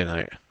Sunday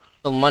night?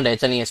 So Monday,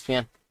 it's on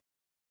ESPN.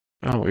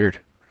 Oh, weird.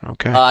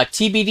 Okay.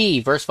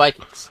 TBD versus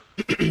Vikings.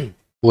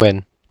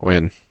 Win.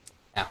 Win.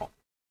 At home.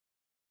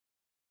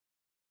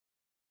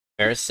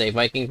 Bears say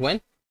Vikings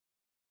win.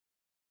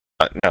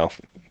 No.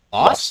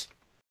 Loss.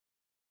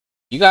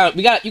 You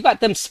got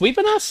them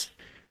sweeping us.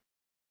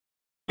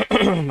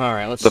 All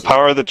right, let's. The see.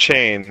 power of the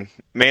chain,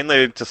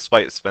 mainly to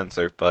spite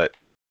Spencer, but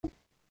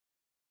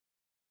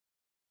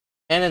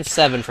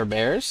 10-7 for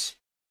Bears.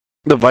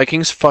 The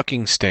Vikings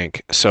fucking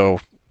stink.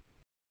 So,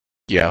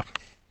 yeah,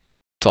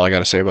 that's all I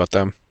gotta say about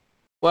them.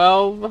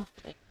 12-5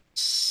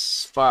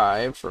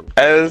 for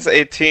as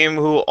a team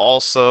who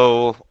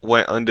also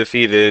went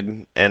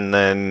undefeated and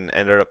then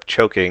ended up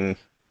choking,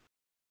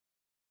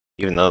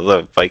 even though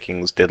the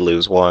Vikings did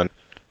lose 1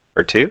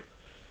 or 2.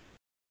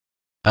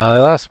 They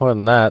lost more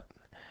than that.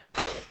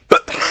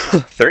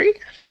 3?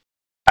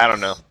 I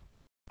don't know.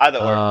 Either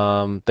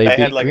way, They beat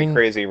had like Green... a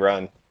crazy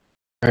run.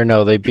 Or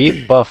no, they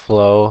beat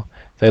Buffalo.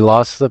 They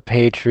lost to the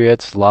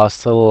Patriots.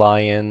 Lost to the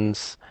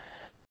Lions.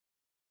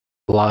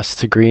 Lost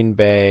to Green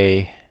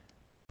Bay.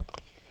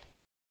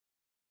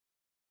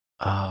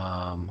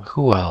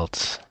 Who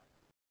else?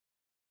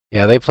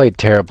 Yeah, they played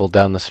terrible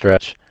down the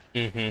stretch.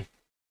 Mm-hmm.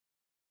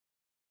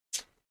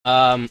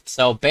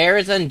 So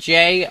Bears and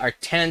Jay are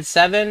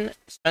 10-7.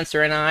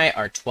 Spencer and I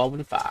are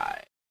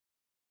 12-5.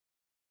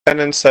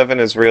 10-7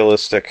 is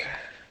realistic,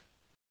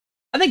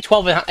 I think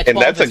 12 and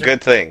that's a good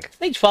thing. I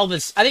think 12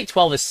 is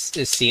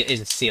the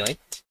ceiling.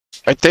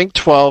 I think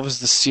 12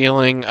 is the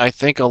ceiling. I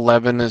think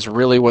 11 is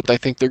really what I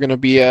think they're going to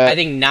be at. I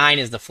think 9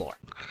 is the floor.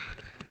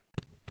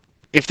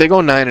 If they go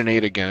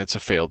 9-8 again, it's a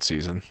failed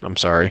season. I'm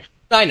sorry.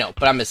 I know,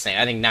 but I'm just saying.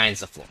 I think 9 is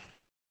the floor.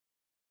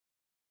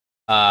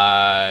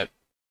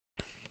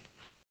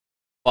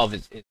 12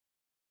 is.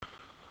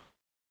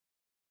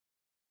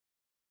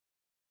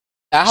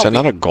 Is that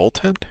not a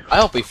goaltend? I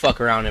hope we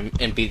fuck around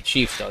and beat the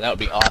Chiefs, though. That would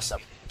be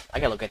awesome. I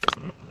gotta look at this.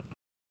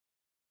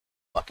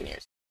 Fucking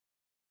ears.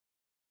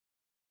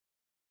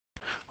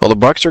 Well, the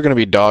Bucks are going to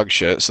be dog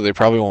shit, so they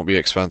probably won't be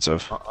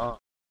expensive.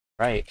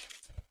 Right.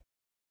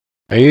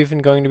 Are you even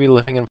going to be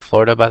living in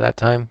Florida by that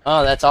time?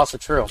 Oh, that's also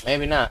true.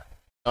 Maybe not.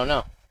 Don't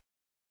know.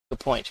 Good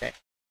point, Jay.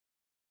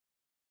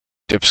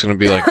 Dip's going to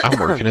be like, I'm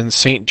working in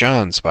St.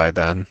 John's by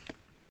then.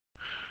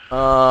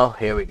 Oh,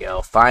 here we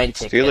go. Fine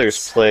tickets.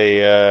 Steelers play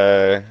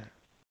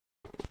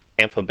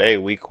Tampa Bay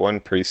week 1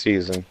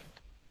 preseason,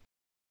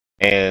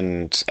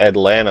 and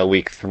Atlanta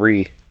week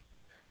 3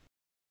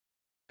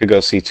 to go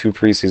see 2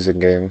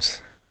 preseason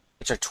games.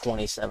 Which are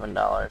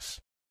 $27.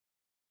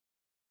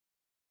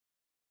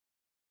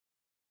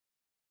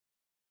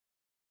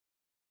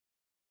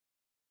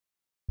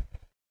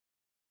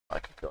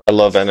 I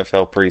love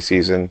NFL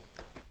preseason,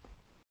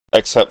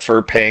 except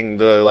for paying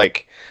the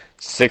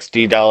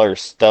 $60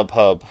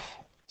 StubHub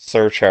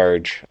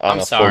surcharge on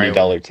a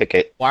 $40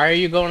 ticket. Why are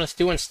you doing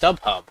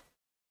StubHub?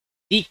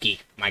 SeatGeek,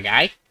 my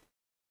guy.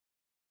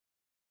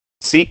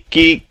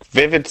 SeatGeek,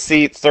 Vivid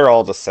Seats, they're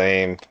all the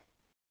same.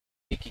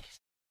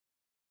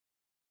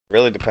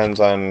 Really depends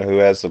on who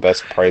has the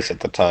best price at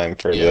the time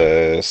for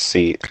the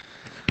seat.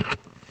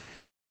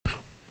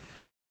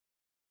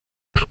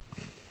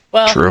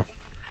 Well, True.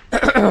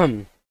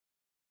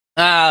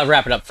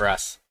 Wrap it up for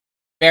us.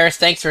 Ferris,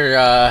 thanks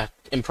for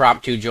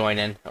impromptu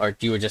joining, or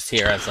you were just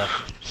here as a...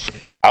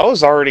 I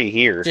was already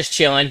here. Just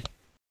chilling.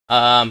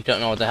 Don't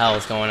know what the hell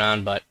is going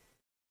on, but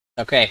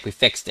okay, we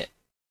fixed it.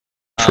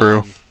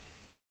 True.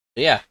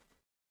 Yeah.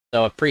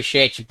 So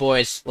appreciate you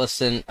boys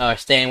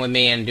staying with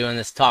me and doing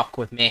this talk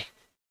with me.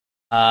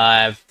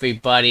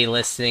 Everybody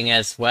listening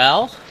as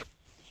well.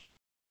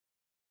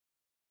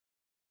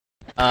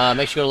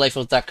 Make sure you go to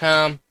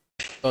lifefields.com.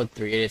 Code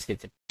 3 idiots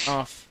get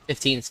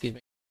 15, excuse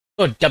me.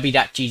 Go to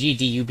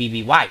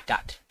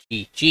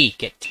w.ggdubby.gg.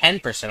 Get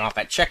 10% off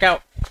at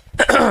checkout.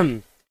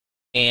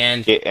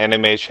 And Get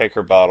anime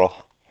shaker bottle.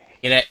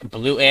 get a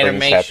blue anime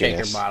Brings shaker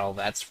happiness. bottle.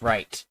 That's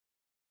right.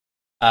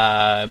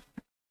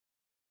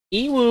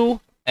 Ewoo,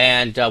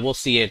 and we'll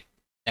see you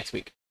next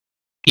week.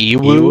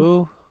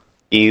 Ewu?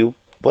 You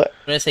what?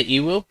 Did I say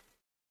Ewoo?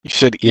 You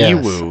said Yes.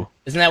 Ewu.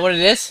 Isn't that what it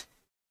is?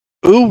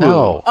 Uwu.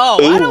 No.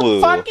 Oh, I don't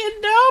Ewoo. fucking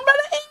know about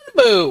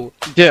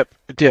Ewoo.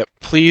 Dip.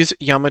 Please,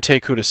 Yamate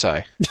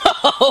Kudasai.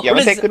 what,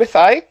 Yamate does,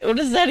 Kudasai? what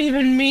does that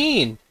even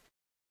mean?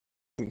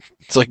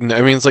 It's like,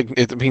 I mean,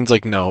 it means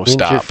like no, Means your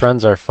stop.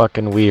 friends are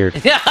fucking weird.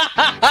 It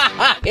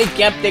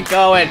kept it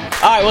going. All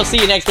right, we'll see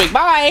you next week.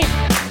 Bye.